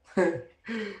thought it. I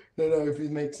don't know if it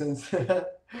makes sense.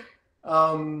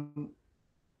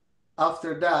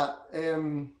 After that,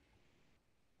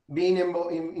 being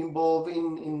involved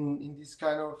in this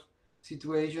kind of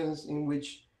situations in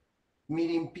which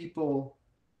meeting people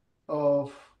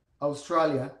of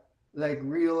Australia, like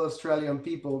real Australian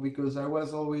people, because I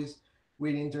was always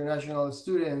with international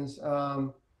students.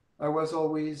 I was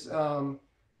always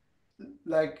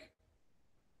like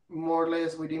more or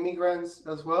less with immigrants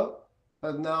as well.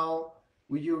 But now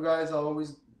with you guys, I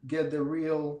always get the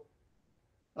real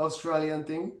Australian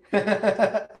thing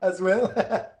as well,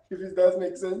 if it does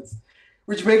make sense,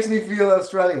 which makes me feel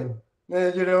Australian.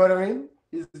 You know what I mean?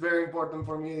 It's very important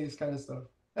for me, this kind of stuff.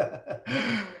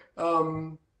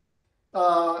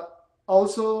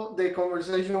 Also, the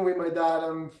conversation with my dad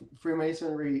and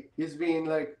Freemasonry is being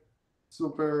like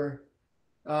super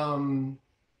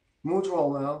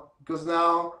mutual now, because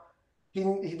now he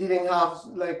didn't have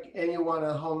like anyone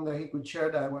at home that he could share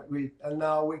that with, and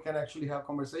now we can actually have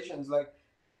conversations like,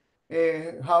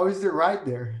 how is the ride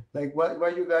there? Like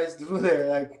what you guys do there?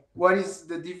 Like what is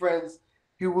the difference?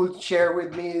 He would share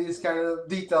with me these kind of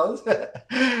details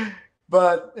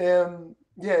But yeah,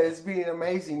 it's been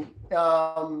amazing.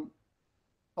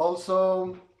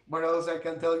 Also, what else I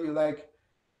can tell you? Like,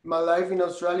 my life in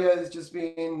Australia has just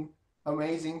been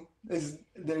amazing.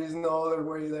 There is no other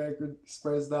way that I could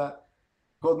express that.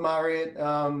 Got married,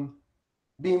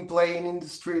 been playing in the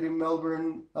street in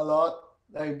Melbourne a lot.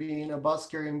 I've been a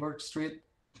busker in Burke Street.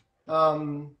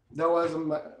 That was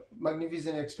a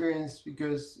magnificent experience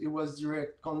because it was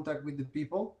direct contact with the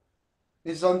people.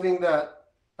 It's something that,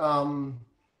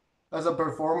 as a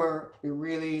performer, it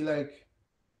really like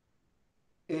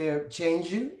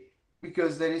change you,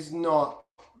 because there is not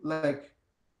like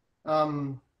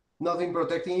nothing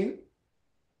protecting you.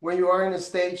 When you are in a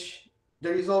stage,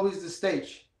 there is always the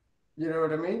stage. You know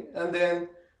what I mean? And then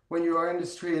when you are in the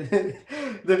street,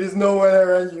 there is no one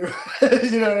around you.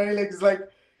 You know what I mean? Like,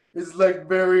 it's like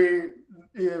very,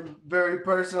 very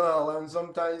personal. And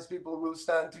sometimes people will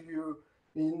stand to you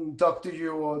and talk to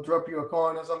you or drop you a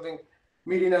coin or something,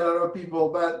 meeting a lot of people.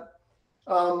 But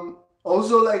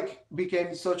also like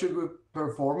became such a good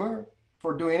performer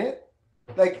for doing it.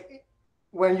 Like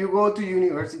when you go to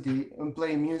university and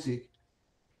play music,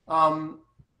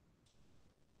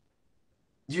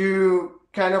 you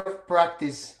kind of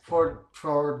practice for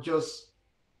just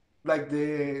like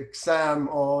the exam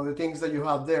or the things that you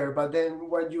have there. But then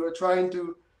when you are trying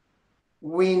to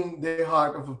win the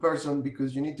heart of a person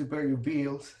because you need to pay your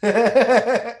bills,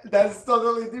 that's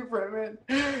totally different, man.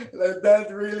 Like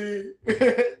that really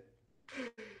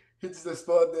hits the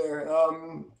spot there.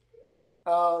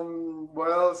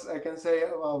 What else I can say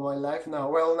about my life now?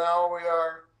 Well, now we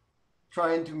are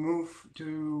trying to move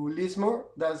to Lismore.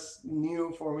 That's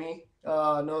new for me.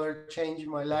 Another change in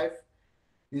my life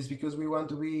is because we want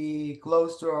to be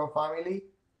close to our family.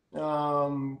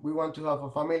 We want to have a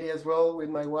family as well with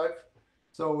my wife.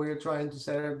 So we're trying to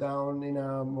settle down in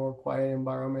a more quiet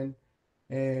environment,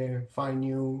 find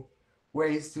new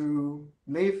ways to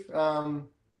live.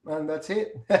 And that's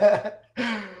it. I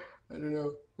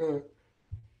don't know.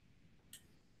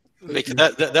 Victor,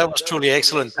 that was truly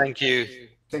excellent. Thank you.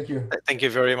 Thank you. Thank you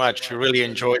very much. We really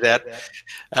enjoyed that.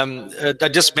 I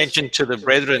just mentioned to the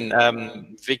brethren,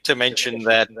 Victor mentioned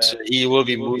that he will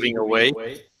be moving away.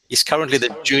 He's currently the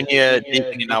junior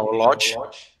deacon in our lodge,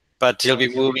 but he'll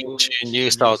be moving to New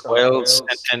South Wales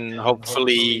and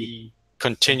hopefully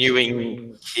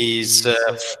continuing his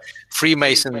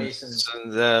Freemasons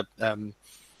and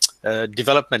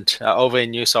development over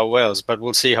in New South Wales. But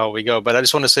we'll see how we go. But I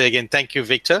just want to say again, thank you,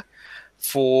 Victor,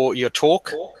 for your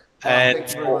talk.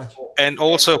 And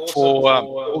also for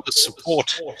all the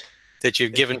support that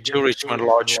you've given to Richmond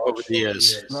Lodge over the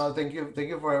years. No, thank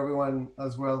you for everyone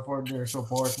as well for their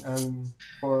support and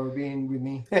for being with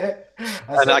me,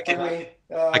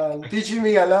 teaching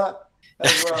me a lot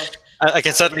as well. I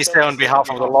can certainly say on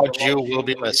behalf of the lodge, you will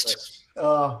be missed.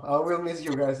 I will miss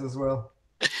you guys as well.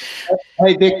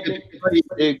 Hey Victor, before you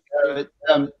do go,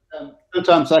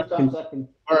 sometimes I can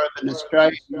borrow an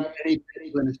Australian, many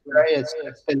people in Australia.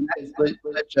 It's been an absolute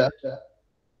pleasure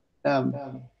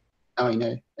knowing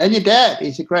you. And your dad,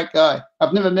 he's a great guy.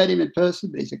 I've never met him in person,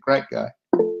 but he's a great guy.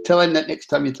 Tell him that next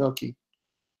time you're talking.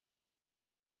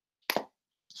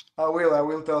 I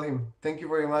will tell him. Thank you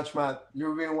very much, Matt.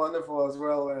 You've been wonderful as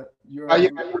well. You're a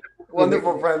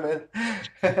wonderful friend, man.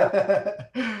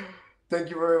 Thank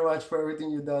you very much for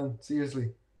everything you've done.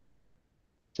 Seriously.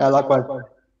 Likewise.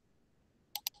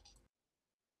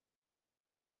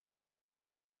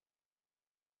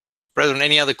 Brethren,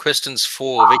 any other questions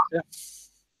for Victor?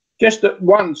 Just that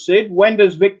one, Sid, when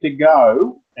does Victor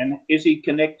go, and is he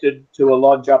connected to a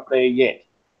lodge up there yet?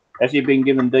 Has he been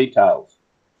given details?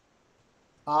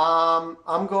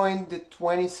 I'm going the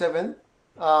 27th,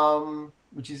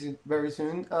 which is very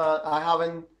soon. I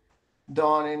haven't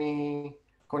done any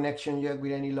connection yet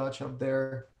with any lodge up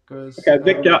there. Okay,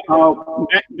 Victor,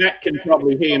 Matt can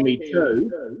probably hear me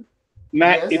too.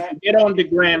 Matt, yes? If you get on to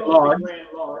Grand Lodge,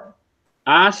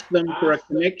 ask them for a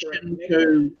connection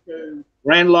to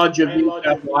Grand Lodge of New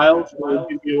South Wales, or will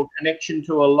give you a connection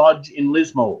to a lodge in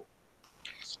Lismore.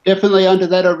 Definitely under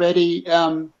that already.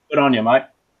 Good on you, mate.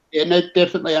 Yeah, no,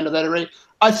 definitely under that already.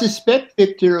 I suspect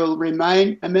Victor will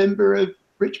remain a member of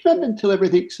Richmond until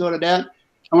everything's sorted out.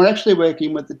 And we're actually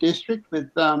working with the district, with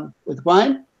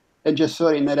Wayne, and just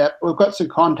sorting that out. We've got some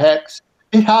contacts.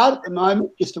 A bit hard at the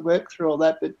moment just to work through all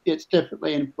that, but it's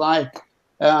definitely in play.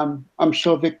 I'm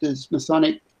sure Victor's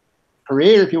Masonic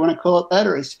career, if you want to call it that,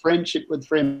 or his friendship with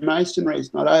Freemasonry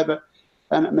is not over.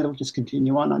 And I mean, it'll just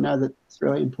continue on. I know that it's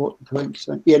really important to him.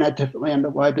 So, yeah, no, definitely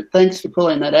underway. But thanks for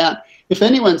calling that out. If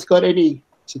anyone's got any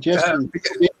suggestions,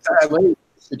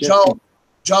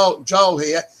 Joel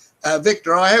here.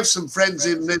 Victor, I have some friends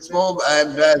in Lismore,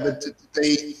 and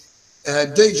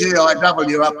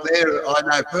DGIW up there, I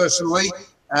know personally,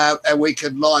 and we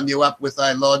can line you up with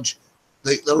a lodge,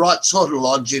 the right sort of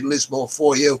lodge in Lismore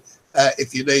for you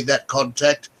if you need that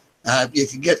contact. You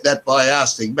can get that by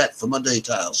asking Matt for my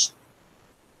details.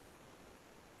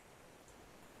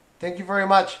 Thank you very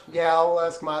much. Yeah, I'll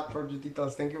ask Matt for the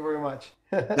details. Thank you very much.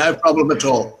 No problem at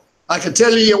all. I can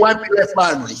tell you, you won't be left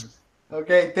lonely.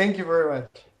 Okay, thank you very much.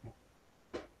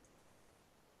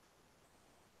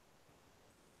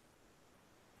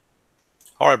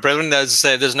 All right, brethren,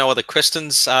 there's no other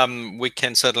questions. We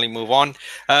can certainly move on.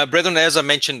 Brethren, as I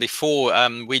mentioned before,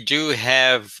 we do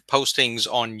have postings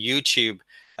on YouTube,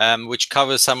 which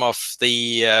covers some of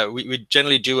the, we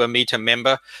generally do a meet a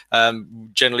member,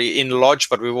 generally in lodge,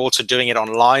 but we're also doing it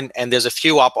online. And there's a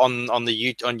few up on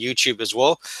YouTube as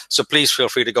well. So please feel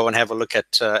free to go and have a look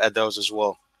at those as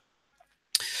well.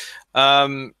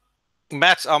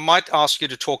 Matt, I might ask you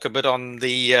to talk a bit on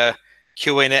the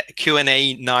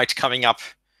Q&A night coming up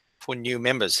for new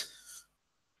members.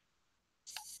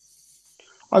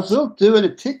 I was still doing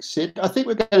a tick sit. I think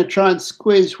we're going to try and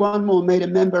squeeze one more meter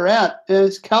member out.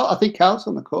 Carl, I think Carl's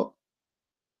on the call.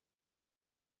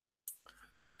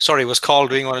 Sorry, was Carl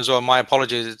doing one as well? My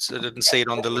apologies. I didn't see it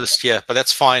on the list here, but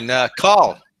that's fine.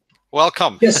 Carl,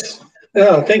 welcome. Yes.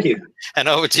 Oh, thank you. And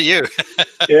over to you.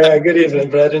 Yeah, good evening,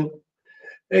 brethren.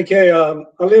 Okay, a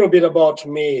little bit about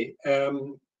me.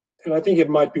 And I think it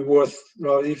might be worth,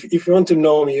 if you want to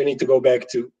know me, you need to go back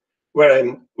to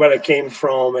where I came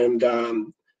from and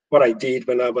what I did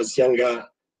when I was younger,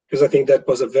 because I think that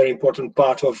was a very important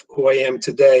part of who I am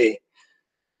today.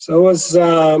 So I was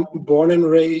born and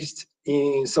raised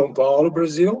in São Paulo,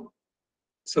 Brazil.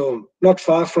 So not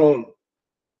far from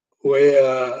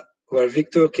where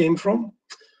Victor came from,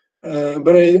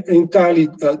 but an entirely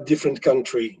different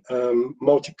country,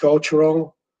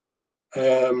 multicultural.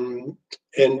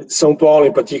 And São Paulo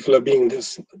in particular, being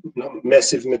this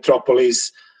massive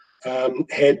metropolis,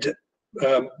 had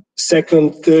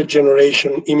second, third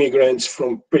generation immigrants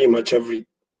from pretty much every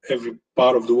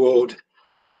part of the world.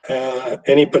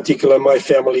 And in particular, my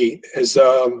family has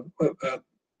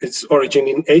its origin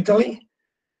in Italy.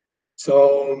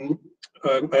 So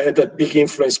I had that big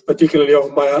influence, particularly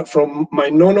from my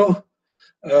nono,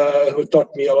 who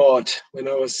taught me a lot when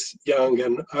I was young.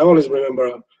 And I always remember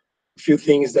a few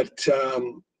things that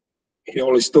he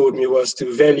always told me was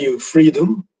to value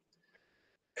freedom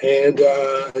and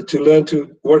to learn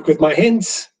to work with my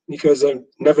hands, because I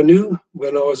never knew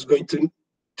when I was going to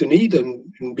need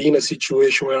and be in a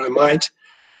situation where I might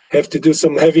have to do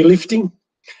some heavy lifting.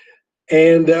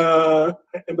 And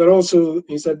but also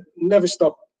he said, never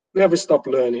stop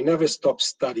learning, never stop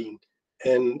studying.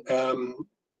 And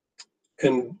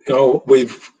you know,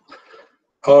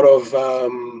 out of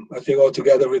I think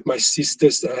altogether with my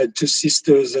sisters, I had two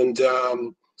sisters and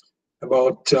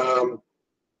about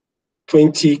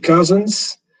 20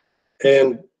 cousins,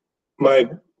 and my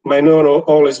nono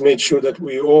always made sure that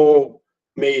we all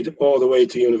made all the way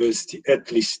to university at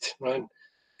least, right?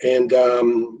 And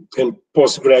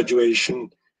post-graduation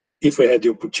if we had the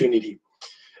opportunity.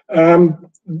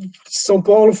 São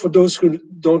Paulo, for those who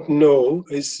don't know,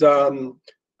 is a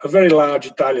very large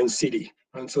Italian city,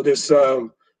 and so there's a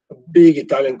big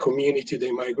Italian community.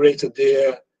 They migrated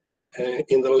there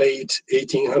in the late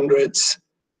 1800s.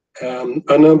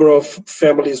 A number of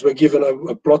families were given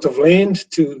a plot of land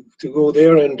to go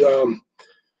there and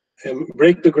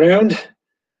break the ground,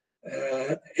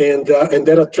 and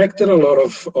that attracted a lot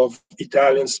of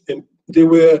Italians, and they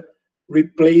were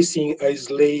replacing a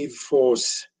slave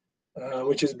force,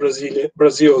 which is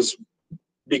Brazil's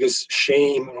biggest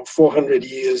shame, 400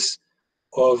 years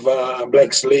of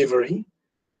black slavery.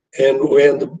 And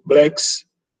when the blacks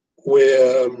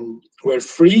were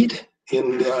freed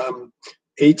in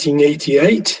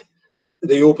 1888,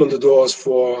 they opened the doors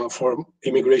for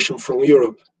immigration from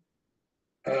Europe.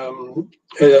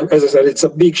 As I said, it's a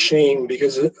big shame,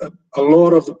 because a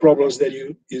lot of the problems that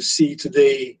you see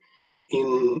today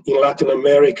in Latin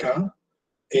America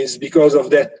is because of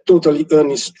that totally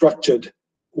unstructured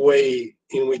way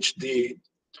in which the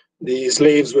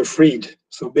slaves were freed.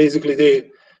 So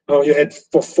basically, you had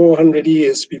for 400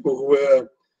 years people who were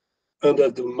under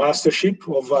the mastership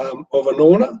of an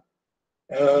owner,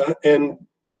 and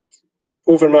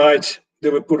overnight they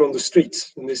were put on the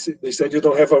streets, and they said, you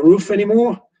don't have a roof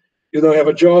anymore, you don't have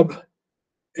a job,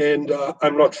 and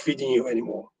I'm not feeding you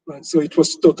anymore. And so it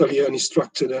was totally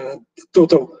unstructured and a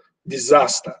total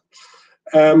disaster.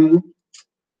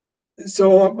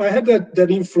 So I had that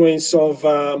influence of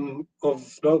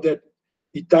that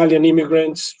Italian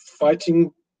immigrants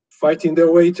fighting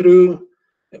their way through,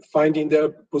 finding their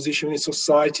position in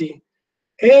society.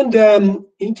 And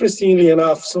interestingly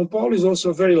enough, São Paulo is also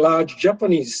a very large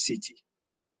Japanese city.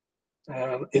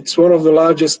 It's one of the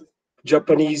largest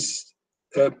Japanese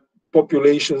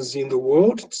populations in the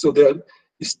world. So there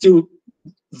is still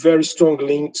very strong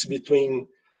links between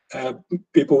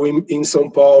people in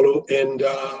São Paulo and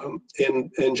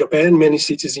Japan, many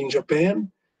cities in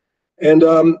Japan. And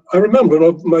I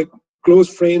remember my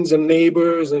close friends and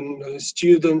neighbors and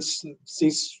students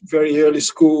since very early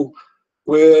school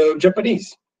were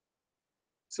Japanese.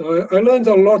 So I learned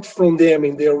a lot from them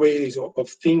in their ways of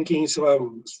thinking. So I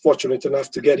was fortunate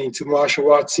enough to get into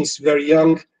martial arts since very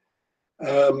young.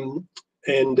 So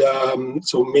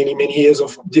many years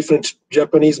of different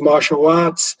Japanese martial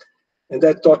arts. And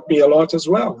that taught me a lot as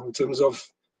well in terms of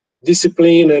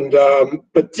discipline and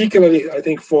particularly, I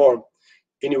think, for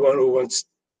anyone who wants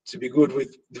to be good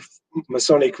with the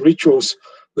Masonic rituals,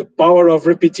 the power of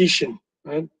repetition.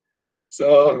 Right?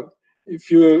 So if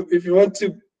you want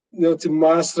to to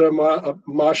master a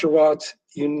martial art,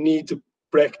 you need to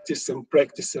practice and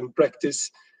practice and practice.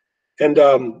 And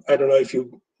I don't know if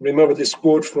you remember this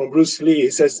quote from Bruce Lee.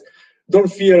 He says,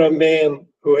 "Don't fear a man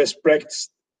who has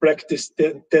practiced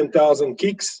 10,000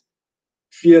 kicks.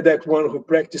 Fear that one who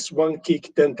practiced one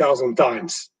kick 10,000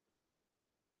 times."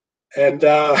 And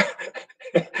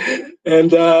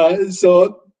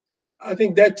so I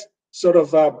think that sort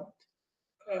of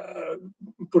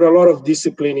put a lot of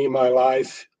discipline in my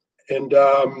life, and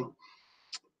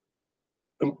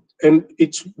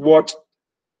it's what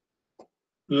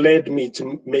led me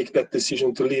to make that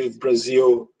decision to leave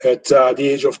Brazil at the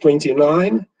age of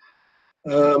 29.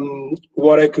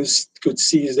 What I could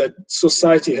see is that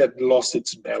society had lost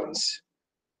its balance.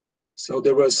 So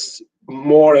there was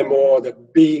more and more the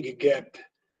big gap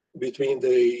between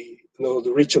the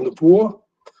rich and the poor.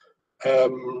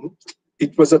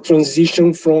 It was a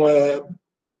transition from a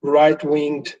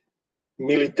right-winged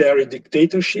military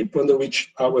dictatorship under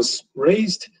which I was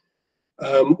raised,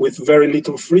 with very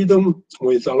little freedom,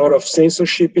 with a lot of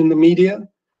censorship in the media.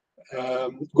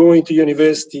 Going to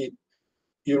university,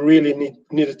 you really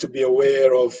needed to be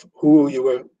aware of who you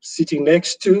were sitting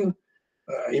next to.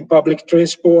 In public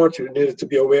transport, you needed to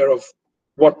be aware of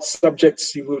what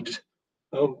subjects you would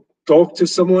talk to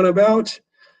someone about.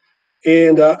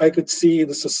 And I could see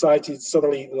the society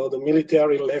suddenly, the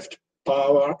military left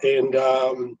power, and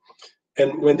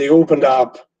when they opened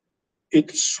up,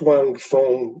 it swung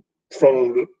from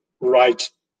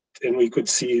right, and we could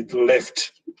see the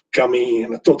left coming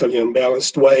in a totally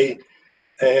unbalanced way,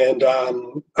 and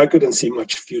I couldn't see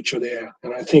much future there.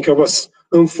 And I think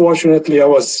unfortunately, I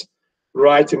was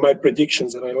right in my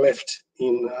predictions, and I left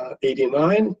in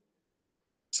 '89.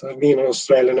 So I've been in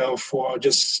Australia now for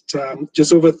just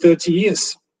over 30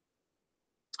 years.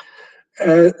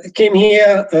 I came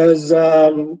here as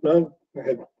I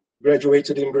had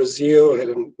graduated in Brazil, had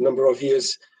a number of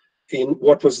years in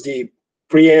what was the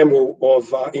preamble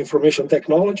of information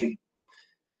technology.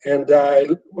 And I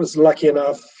was lucky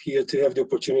enough here to have the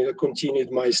opportunity to continue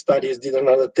my studies, did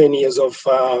another 10 years of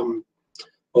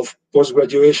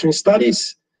post-graduation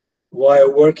studies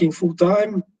while working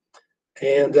full-time,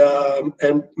 and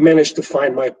managed to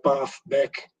find my path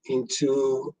back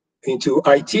into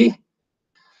IT,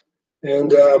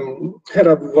 and had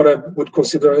what I would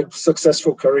consider a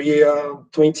successful career,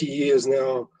 20 years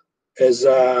now as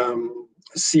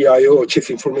CIO,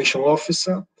 Chief Information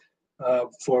Officer,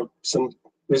 for some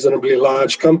reasonably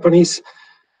large companies,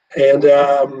 and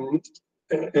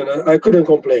I couldn't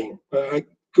complain. I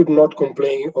could not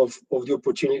complain of the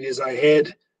opportunities I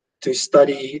had to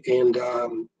study and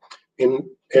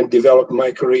develop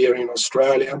my career in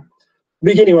Australia.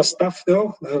 Beginning was tough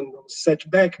though, and set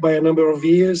back by a number of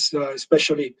years,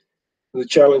 especially the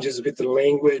challenges with the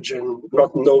language and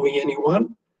not knowing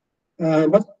anyone.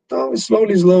 But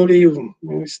slowly, you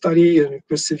study and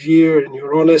persevere, and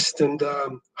you're honest and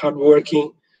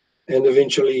hardworking, and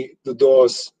eventually the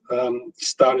doors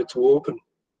started to open.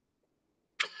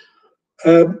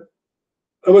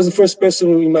 I was the first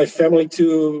person in my family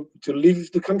to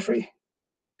leave the country,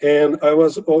 and I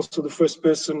was also the first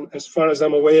person, as far as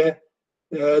I'm aware,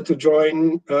 to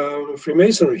join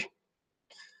Freemasonry.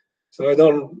 So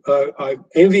I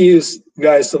envy you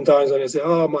guys sometimes when I say,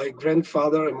 "Oh, my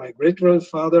grandfather and my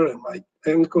great-grandfather and my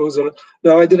uncles."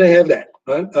 No, I didn't have that.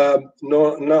 Right?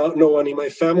 No one in my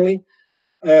family,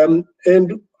 and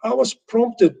I was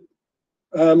prompted.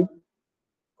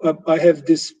 I have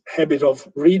this habit of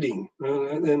reading,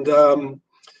 and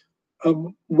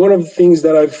one of the things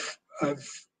that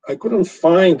I couldn't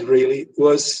find really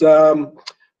was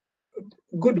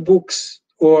good books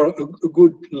or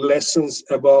good lessons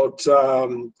about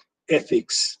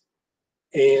ethics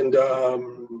and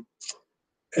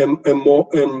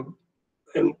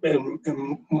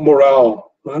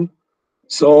morale. Right?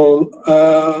 So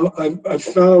I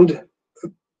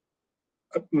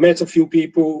met a few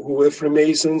people who were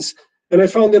Freemasons, and I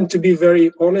found them to be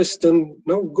very honest and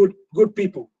good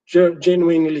people,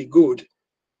 genuinely good,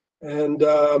 and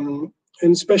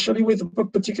especially with a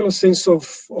particular sense of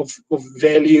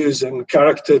values and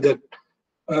character that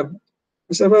I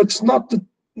said, well, it's not the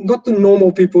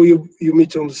normal people you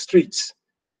meet on the streets,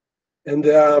 and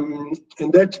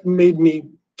that made me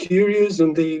curious,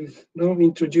 and they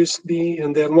introduced me,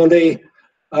 and then one day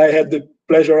I had the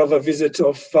pleasure of a visit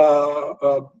of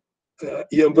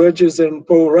Ian Burgess and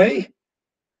Paul Ray,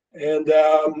 and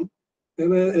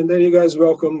then you guys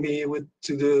welcomed me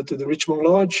to the Richmond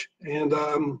Lodge, and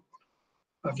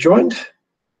I've joined.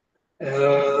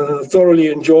 Thoroughly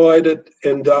enjoyed it,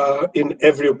 and in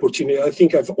every opportunity, I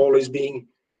think I've always been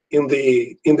in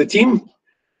the team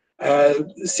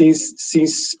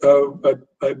since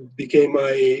I became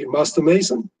a Master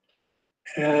Mason,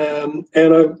 and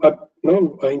I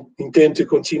intend to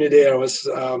continue there. I was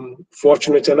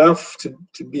fortunate enough to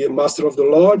be a Master of the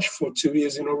Lodge for 2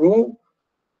 years in a row,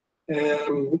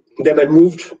 and then I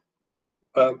moved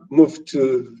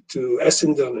to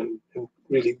Essendon, and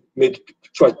really made it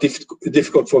quite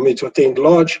difficult for me to attend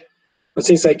Lodge. But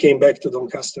since I came back to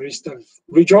Doncaster East, I've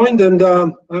rejoined, and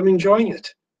I'm enjoying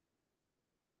it.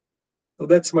 So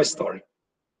that's my story.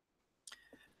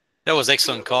 That was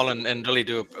excellent, Carl, and really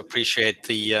do appreciate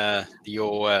the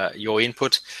your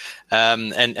input.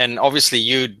 And obviously,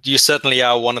 you certainly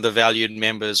are one of the valued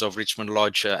members of Richmond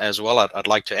Lodge as well. I'd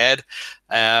like to add.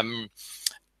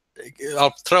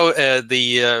 I'll throw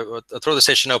the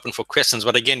session open for questions,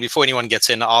 but again, before anyone gets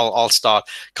in, I'll start.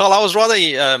 Carl, I was rather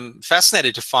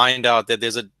fascinated to find out that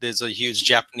there's a huge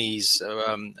Japanese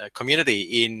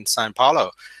community in Sao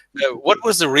Paulo. What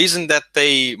was the reason that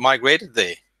they migrated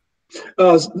there?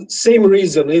 Same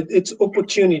reason. It's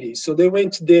opportunity. So they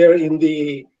went there in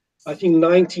I think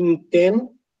 1910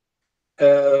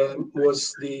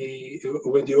 was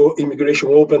when the immigration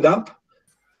opened up.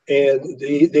 And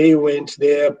they went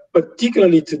there,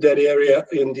 particularly to that area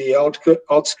in the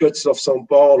outskirts of Sao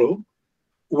Paulo,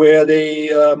 where they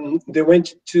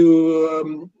went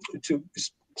to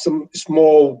some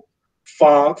small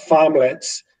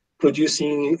farmlets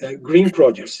producing green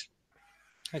produce.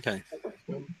 Okay.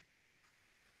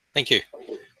 Thank you.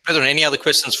 Brethren, any other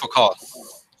questions for Carl?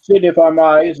 Sid, if I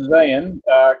may, this is Ian.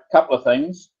 A couple of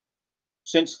things.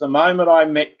 Since the moment I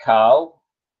met Carl,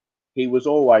 he was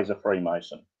always a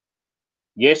Freemason.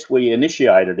 Yes, we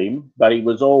initiated him, but he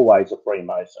was always a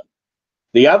Freemason.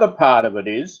 The other part of it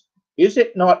is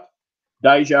it not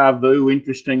deja vu,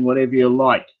 interesting, whatever you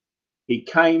like? He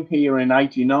came here in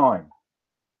 '89.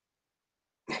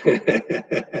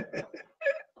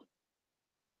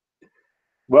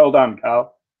 Well done,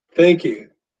 Carl. Thank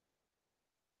you.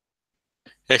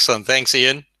 Excellent. Thanks,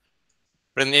 Ian.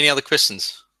 Brendan, any other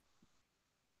questions?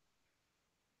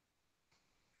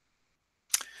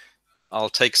 I'll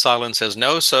take silence as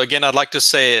no. So again, I'd like to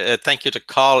say thank you to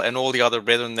Carl and all the other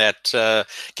brethren that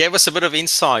gave us a bit of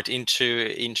insight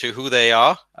into who they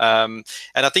are. And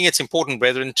I think it's important,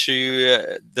 brethren,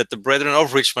 that the brethren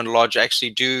of Richmond Lodge actually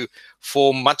do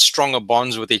form much stronger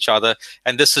bonds with each other.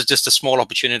 And this is just a small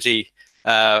opportunity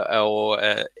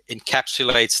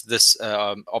encapsulates this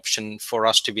option for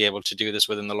us to be able to do this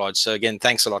within the Lodge. So again,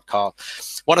 thanks a lot, Carl.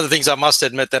 One of the things I must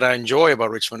admit that I enjoy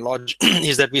about Richmond Lodge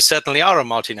is that we certainly are a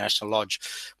multinational lodge.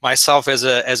 Myself as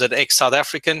an ex-South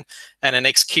African and an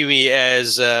ex-Kiwi,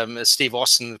 as Steve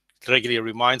Austin regularly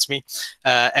reminds me.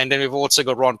 And then we've also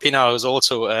got Ron Pina, who's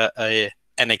also an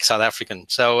ex-South African.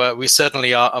 So we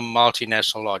certainly are a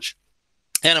multinational lodge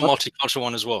and a multicultural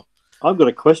one as well. I've got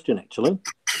a question, actually.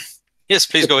 Yes,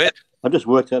 please go ahead. I just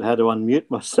worked out how to unmute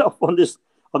myself on this.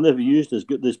 I've never used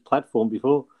this platform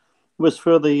before. It was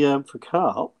for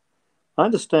Carl. I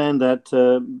understand that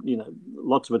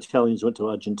lots of Italians went to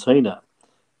Argentina,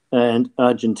 and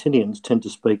Argentinians tend to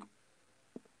speak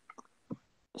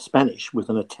Spanish with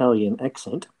an Italian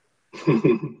accent.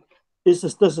 Does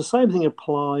the same thing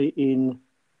apply in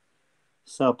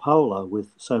Sao Paulo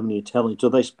with so many Italians? Do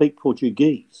they speak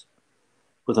Portuguese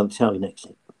with an Italian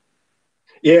accent?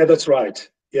 Yeah, that's right.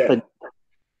 Yeah,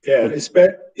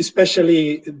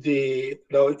 especially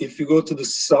if you go to the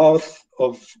south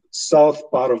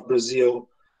part of Brazil,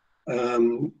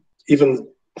 even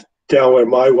down where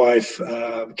my wife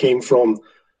came from,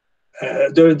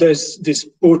 there's this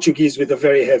Portuguese with a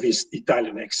very heavy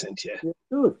Italian accent. Yeah.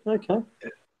 Good. Okay.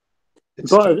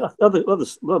 But other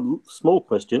small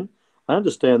question. I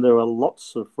understand there are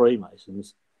lots of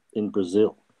Freemasons in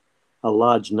Brazil, a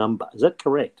large number. Is that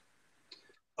correct?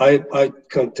 I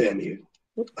can't tell you.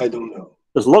 I don't know.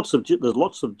 There's lots of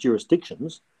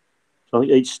jurisdictions. So I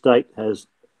think each state has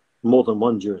more than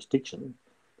one jurisdiction,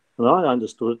 and I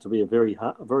understood it to be a very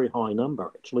high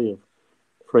number actually of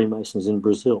Freemasons in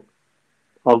Brazil.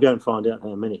 I'll go and find out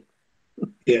how many.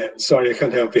 Yeah, sorry, I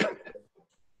can't help you.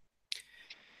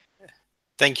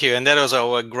 Thank you. And that was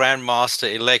our Grand Master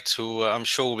elect, who I'm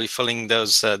sure will be filling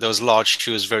those large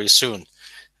shoes very soon.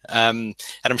 And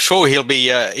I'm sure he'll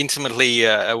be intimately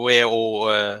aware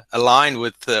or aligned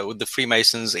with the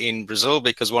Freemasons in Brazil,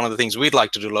 because one of the things we'd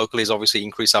like to do locally is obviously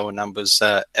increase our numbers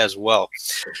as well.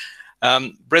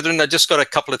 Brethren, I just got a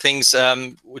couple of things.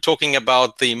 We're talking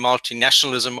about the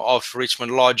multinationalism of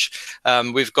Richmond Lodge.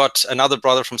 We've got another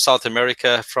brother from South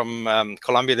America, from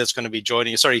Colombia, that's going to be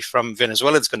joining, from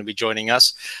Venezuela, that's going to be joining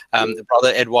us,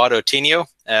 Brother Eduardo Tinio.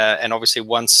 And obviously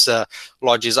once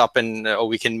Lodge is up and or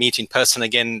we can meet in person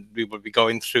again, we will be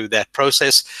going through that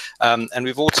process. And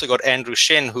we've also got Andrew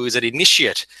Shen, who is an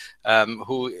initiate,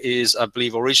 who is, I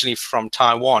believe, originally from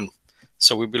Taiwan.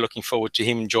 So we'll be looking forward to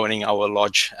him joining our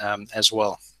lodge as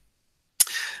well.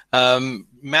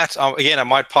 Matt, again, I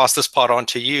might pass this part on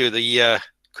to you, the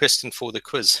question for the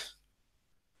quiz.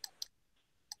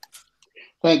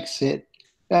 Thanks, Sid.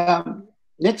 Coming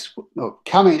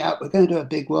up, we're going to do a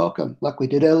big welcome, like we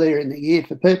did earlier in the year,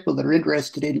 for people that are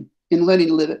interested in learning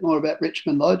a little bit more about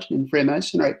Richmond Lodge and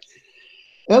Freemasonry.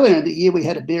 Earlier in the year, we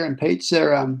had a beer and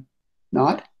pizza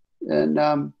night,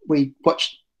 and we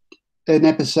watched an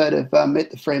episode of Meet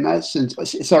the Freemasons,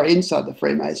 Inside the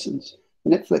Freemasons,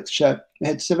 the Netflix show. We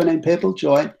had 17 people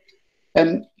join,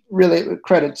 and really it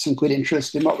created some good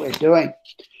interest in what we're doing.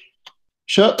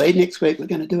 Shortly, next week, we're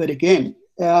going to do it again.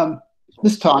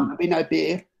 This time, there'll be no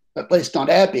beer, at least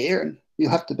not our beer, and you'll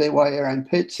have to buy your own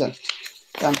pizza.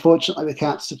 Unfortunately, we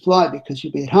can't supply because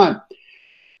you'll be at home.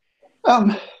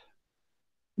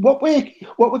 What we're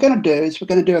going to do is we're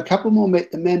going to do a couple more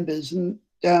Meet the Members, and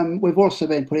we've also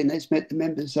been putting these Meet the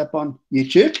Members up on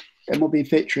YouTube, and we'll be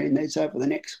featuring these over the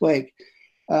next week.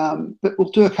 But we'll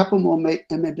do a couple more Meet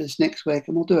the Members next week,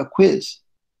 and we'll do a quiz.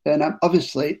 And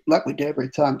obviously, like we do every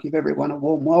time, give everyone a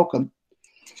warm welcome.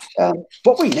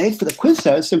 What we need for the quiz,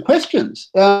 though, is some questions.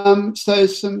 So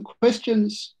some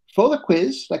questions for the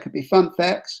quiz. They could be fun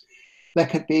facts. They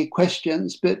could be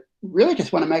questions, but really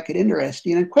just want to make it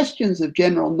interesting. And questions of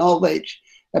general knowledge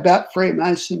about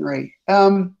Freemasonry.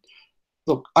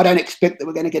 Look, I don't expect that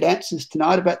we're going to get answers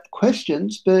tonight about the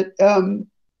questions, but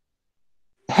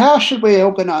how should we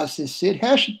organise this, Sid?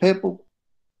 How should people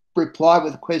reply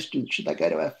with questions? Should they go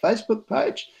to our Facebook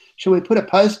page? Should we put a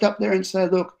post up there and say,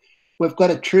 look, we've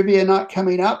got a trivia night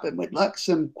coming up and we'd like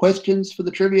some questions for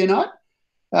the trivia night?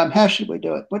 How should we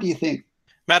do it? What do you think?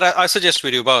 Matt, I suggest we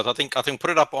do both. I think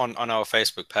put it up on our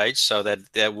Facebook page so that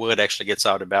the word actually gets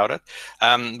out about it.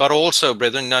 But also,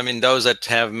 brethren, I mean, those that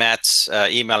have Matt's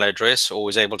email address or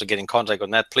is able to get in contact on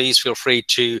that, please feel free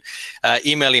to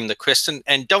email him the question.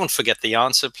 And don't forget the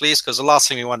answer, please, because the last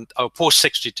thing we want our poor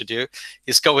secretary to do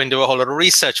is go and do a whole lot of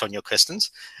research on your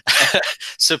questions.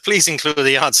 So please include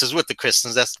the answers with the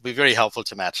questions. That will be very helpful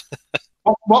to Matt.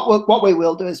 What we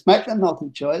will do is make them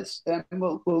multi-choice, and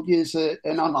we'll use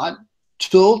an online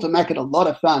tool to make it a lot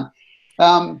of fun.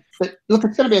 But look,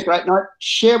 it's going to be a great night.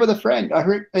 Share with a friend. I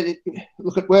heard,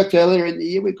 look, it worked earlier in the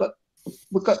year. We've got.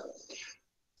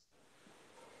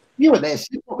 You were there.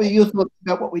 What were your thoughts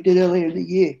about what we did earlier in the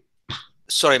year?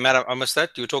 Sorry, Matt, I missed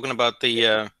that. You were talking about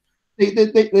the Q&A, the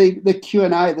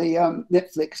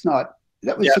Netflix night.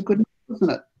 That was a good night,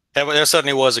 wasn't it? That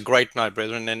certainly was a great night,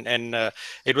 brethren, and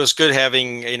it was good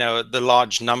having the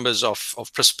large numbers of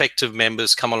prospective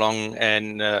members come along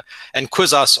and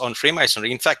quiz us on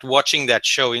Freemasonry. In fact, watching that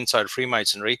show Inside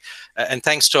Freemasonry, and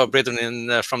thanks to our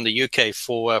brethren from the UK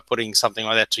for putting something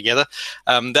like that together,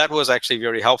 that was actually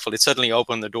very helpful. It certainly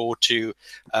opened the door to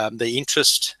the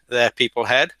interest that people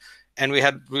had, and we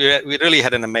really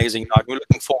had an amazing night. We're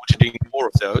looking forward to doing more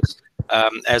of those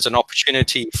as an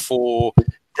opportunity for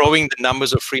growing the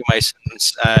numbers of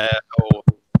Freemasons.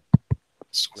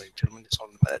 Sorry, gentlemen, just on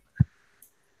the mat.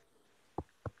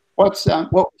 What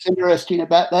was interesting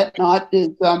about that night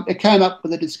is it came up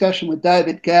with a discussion with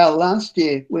David Gale last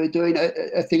year. We were doing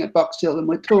a thing at Box Hill, and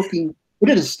we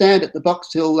did a stand at the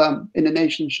Box Hill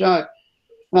Indonesian show. And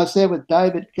I was there with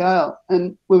David Gale,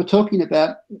 and we were talking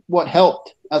about what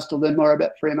helped us to learn more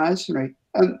about Freemasonry.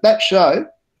 And that show,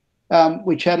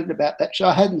 we chatted about that show.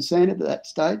 I hadn't seen it at that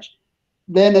stage.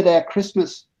 Then at our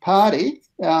Christmas party,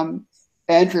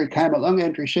 Andrew came along,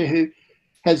 Andrew Shee, who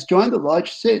has joined the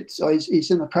lodge since, so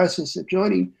he's in the process of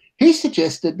joining. He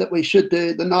suggested that we should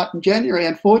do the night in January.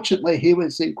 Unfortunately, he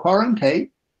was in quarantine,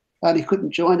 and he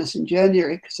couldn't join us in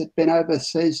January because he'd been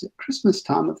overseas at Christmas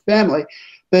time with family.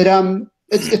 But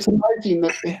it's amazing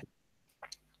that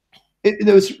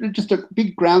there was just a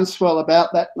big groundswell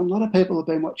about that. And a lot of people have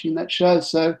been watching that show.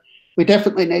 So we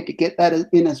definitely need to get that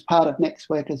in as part of next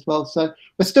week as well. So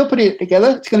we're still putting it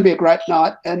together. It's going to be a great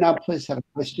night. And please have a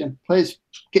question. Please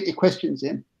get your questions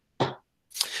in.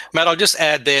 Matt, I'll just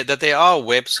add there that there are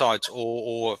websites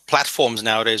or platforms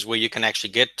nowadays where you can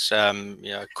actually get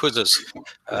quizzes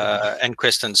and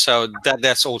questions. So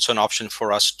that's also an option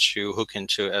for us to hook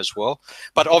into as well.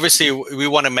 But obviously, we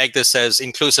want to make this as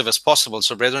inclusive as possible.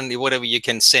 So, brethren, whatever you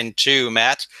can send to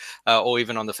Matt or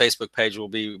even on the Facebook page will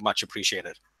be much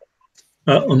appreciated.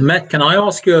 Matt, can I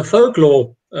ask you a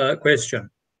folklore question?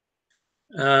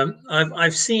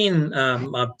 I've seen.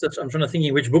 I'm trying to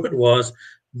think which book it was.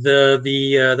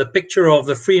 The picture of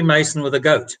the Freemason with a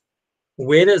goat.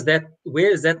 Where does that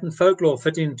in folklore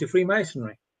fit into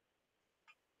Freemasonry?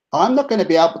 I'm not going to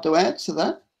be able to answer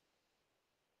that.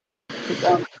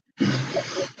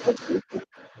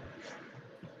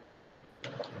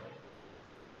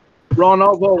 Ron,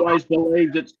 I've always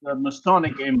believed it's the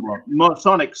Masonic emblem,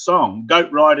 Masonic song, Goat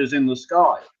Riders in the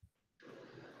Sky.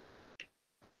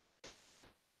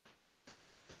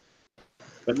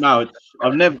 But no,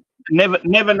 I've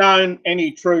never known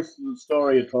any truth to the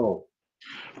story at all.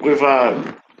 We've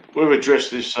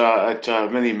addressed this at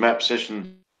many map sessions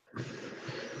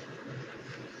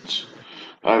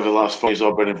over the last 5 years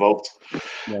I've been involved.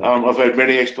 Yeah. I've had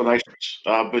many explanations,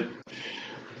 but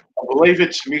I believe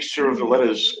it's a mixture of the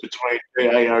letters between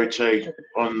AOT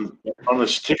on the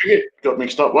certificate. Got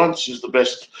mixed up once is the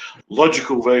best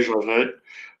logical version I've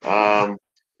heard,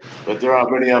 but there are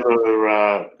many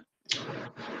other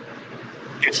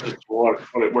guesses where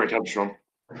it comes from.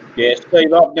 Yeah,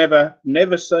 Steve, I've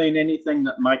never seen anything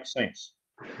that makes sense.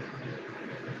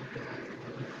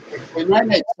 We may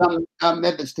need some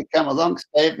members to come along,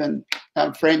 Steve,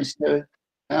 and friends to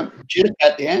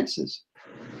adjudicate the answers.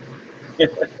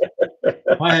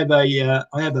 I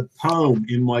have a poem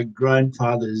in my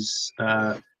grandfather's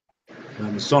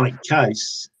Masonic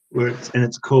case and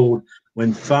it's called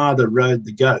 "When Father Rode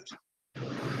the Goat."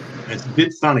 And it's a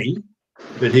bit funny,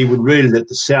 but he would read it at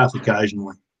the South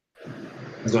occasionally,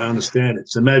 as I understand it.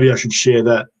 So maybe I should share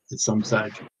that at some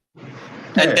stage.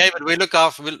 And David, we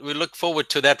look forward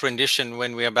to that rendition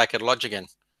when we are back at Lodge again.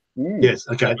 Yes,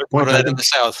 okay. Point that in the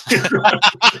South.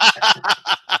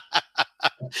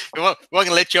 We're not going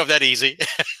to let you off that easy.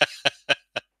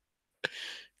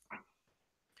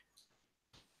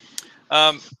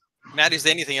 Matt, is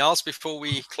there anything else before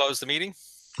we close the meeting?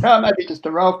 Maybe just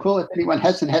a roll call if anyone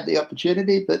hasn't had the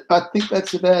opportunity, but I think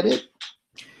that's about it.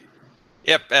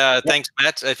 Yep. Thanks,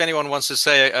 Matt. If anyone wants to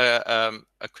say a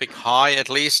quick hi at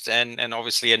least, and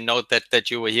obviously a note that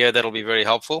you were here, that'll be very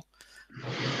helpful.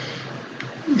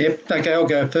 Yep. Okay, I'll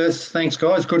go first. Thanks,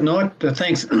 guys. Good night.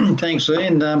 Thanks,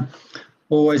 Ian.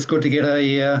 Always good to get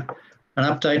an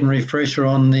update and refresher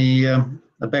on the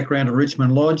background of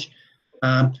Richmond Lodge.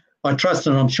 I trust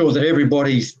and I'm sure that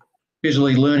everybody's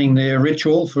busily learning their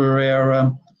ritual for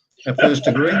our first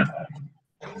degree.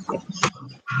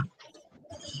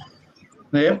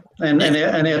 Yeah, and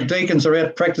our deacons are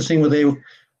out practicing with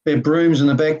their brooms in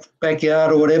the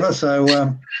backyard or whatever. So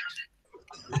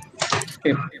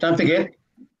yeah, don't forget,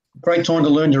 great time to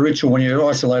learn your ritual when you're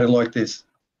isolated like this.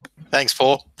 Thanks,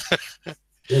 Paul.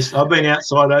 Yes, I've been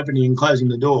outside opening and closing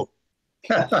the door.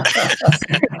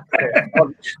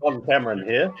 I'm Cameron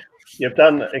here. You've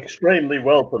done extremely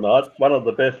well tonight. One of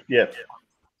the best yet.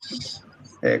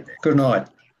 Yeah, good night.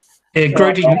 Yeah,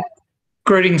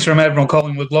 greetings from Admiral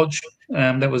Collingwood Lodge.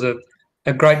 That was a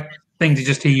great thing to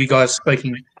just hear you guys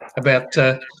speaking about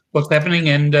what's happening,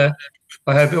 and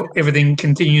I hope everything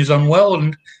continues on well,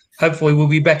 and hopefully we'll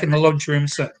be back in the lodge room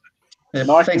soon. Yeah,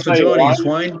 nice. Thanks for joining us,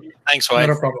 Wayne. Thanks, Wayne.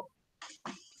 Not a problem.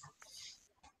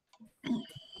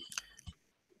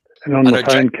 And on the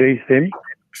phone, Keith, then.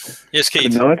 Yes,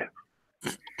 Keith. Good night.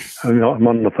 I'm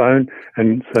on the phone,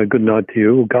 and so good night to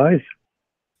you all, guys.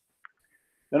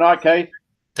 Good night, Keith.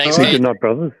 Thanks, Keith. Keith. Good night,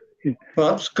 brothers.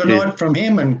 Well, good night from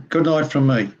him and good night from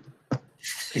me.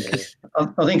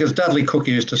 I think it's Dudley Cook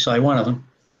used to say, one of them.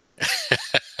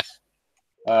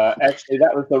 Actually,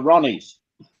 that was the Ronnies.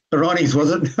 The Ronnies,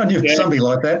 was it? I knew somebody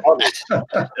like that.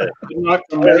 Good night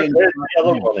from me. The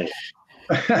other Ronnie.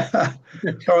 All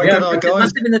right, good night, guys. It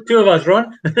must have been the two of us,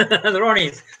 Ron. The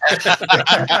Ronnies.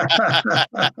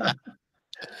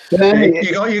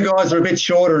 You guys are a bit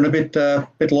shorter and a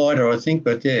bit lighter, I think,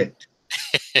 but yeah.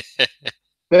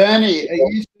 Bernie, are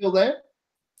you still there?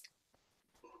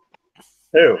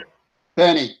 Who?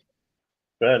 Bernie.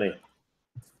 Bernie.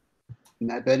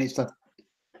 No, Bernie's not.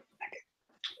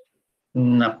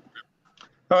 No.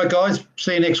 All right, guys.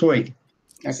 See you next week.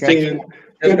 Okay. See you.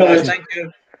 Good Good night. Thank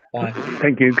you. Bye.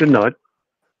 Thank you. Good night.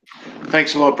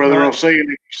 Thanks a lot, brother. Bye. I'll see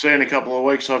you in a couple of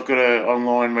weeks. I've got an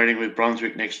online meeting with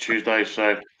Brunswick next Tuesday,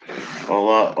 so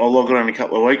I'll log on in a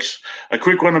couple of weeks. A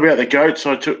quick one about the goats.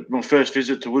 I took my first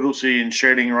visit to Whittlesea in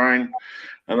shedding rain,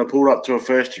 and I pulled up to a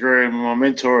first degree, and my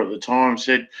mentor at the time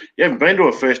said, "You haven't been to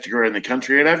a first degree in the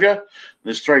country yet, have you?"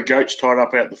 There's 3 goats tied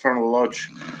up out the front of the lodge.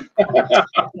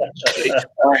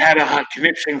 I had a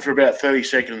conniption for about 30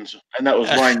 seconds, and that was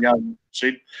Wayne Young,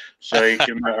 Sid. So you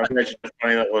can imagine how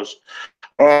funny that was.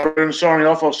 All right, I'm signing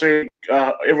off. I'll see you.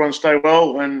 Everyone stay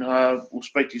well, and we'll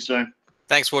speak to you soon.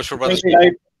 Thanks, Watchful Brothers. Thank you,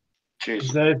 Dave.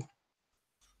 Cheers.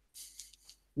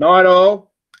 Night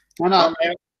all. Why not?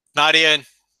 Night, Ian.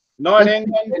 Night,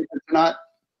 England. Good night.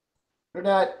 Good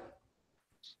night.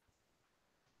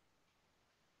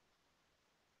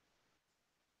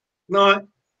 Night.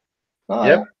 Bye.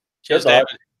 Yep. Cheers, Good night.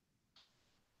 David.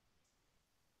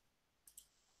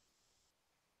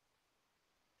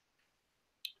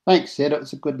 Thanks, Sid. It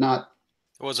was a good night.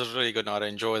 It was a really good night. I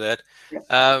enjoy that.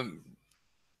 Yeah.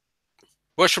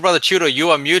 Worship Brother Tudor, you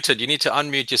are muted. You need to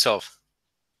unmute yourself.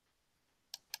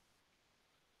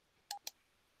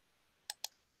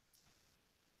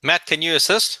 Matt, can you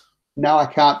assist? No, I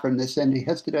can't from this end. He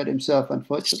has to do it himself,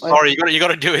 unfortunately. Sorry, you got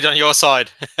to do it on your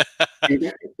side.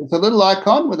 It's a little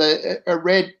icon with a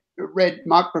red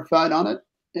microphone on it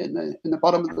in the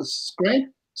bottom of the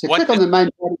screen. So click on the main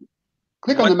part.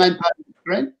 Click on the main part of the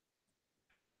screen.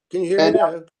 Can you hear me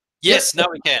now? Yes, now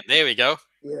we can. There we go.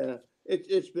 Yeah,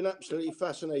 it's been absolutely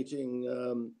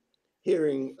fascinating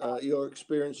hearing your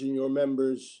experience and your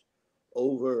members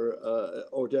over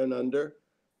or down under.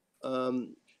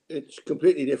 It's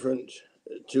completely different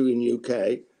to in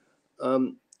UK.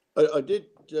 I did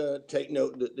take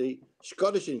note that the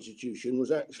Scottish institution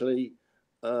was actually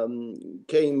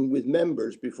came with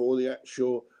members before the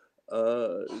actual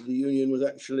the union was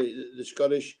actually the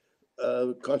Scottish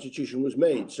constitution was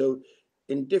made. So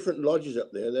in different lodges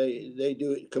up there, they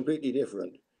do it completely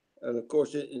different. And of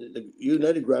course, the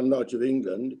United Grand Lodge of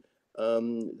England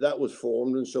that was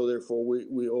formed, and so therefore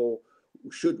we all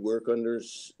should work under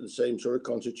the same sort of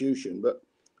constitution. But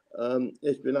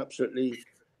it's been absolutely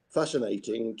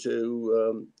fascinating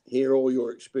to hear all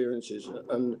your experiences,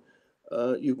 and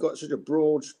you've got such a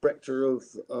broad spectrum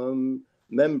of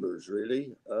members,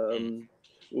 really.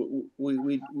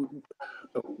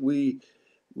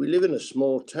 We live in a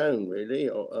small town, really.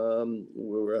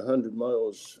 We're 100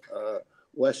 miles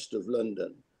west of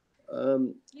London,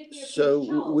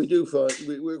 so we do find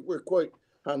we're quite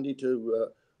handy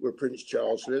to where Prince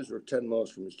Charles lives. We're 10 miles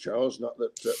from Prince Charles. Not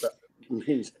that that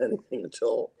means anything at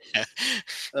all.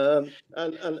 And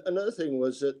another thing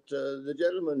was that the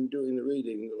gentleman doing the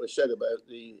reading was said about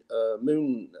the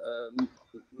Moon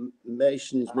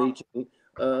Masons meeting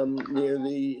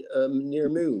near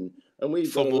Moon, and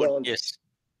we've got a lodge. Yes.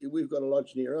 We've got a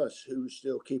lodge near us who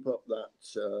still keep up that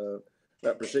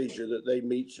that procedure that they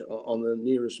meet on the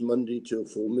nearest Monday to a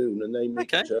full moon, and they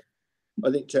meet. Okay. I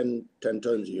think 10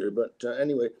 times a year. But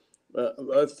anyway,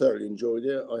 I've thoroughly enjoyed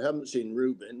it. I haven't seen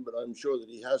Ruben, but I'm sure that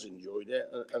he has enjoyed it.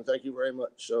 And thank you very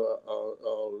much. So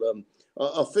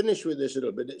I'll finish with this a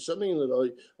little bit. It's something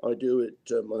that I do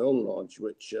at my own lodge,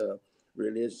 which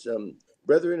really is,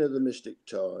 Brethren of the Mystic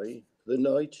Tie, the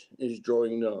night is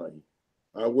drawing nigh.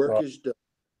 Our work is done.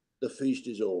 The feast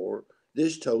is o'er.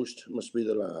 This toast must be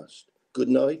the last. Good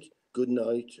night,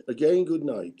 again good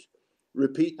night.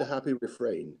 Repeat the happy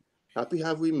refrain. Happy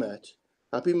have we met,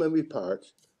 happy when we part,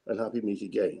 and happy meet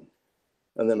again.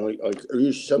 And then I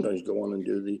usually sometimes go on and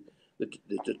do the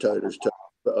Tyler's toast,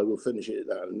 but I will finish it at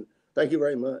that. And thank you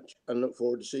very much, and look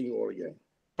forward to seeing you all again.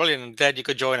 Brilliant. I'm glad you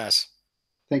could join us.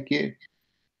 Thank you.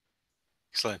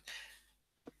 Excellent.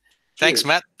 Thanks,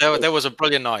 Matt. That was a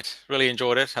brilliant night. Really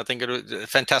enjoyed it. I think it was a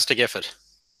fantastic effort.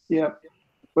 Yeah.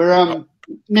 We're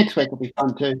next week will be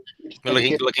fun too. We're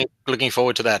looking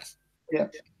forward to that. Yeah.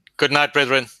 Good night,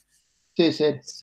 brethren. Cheers, Ed.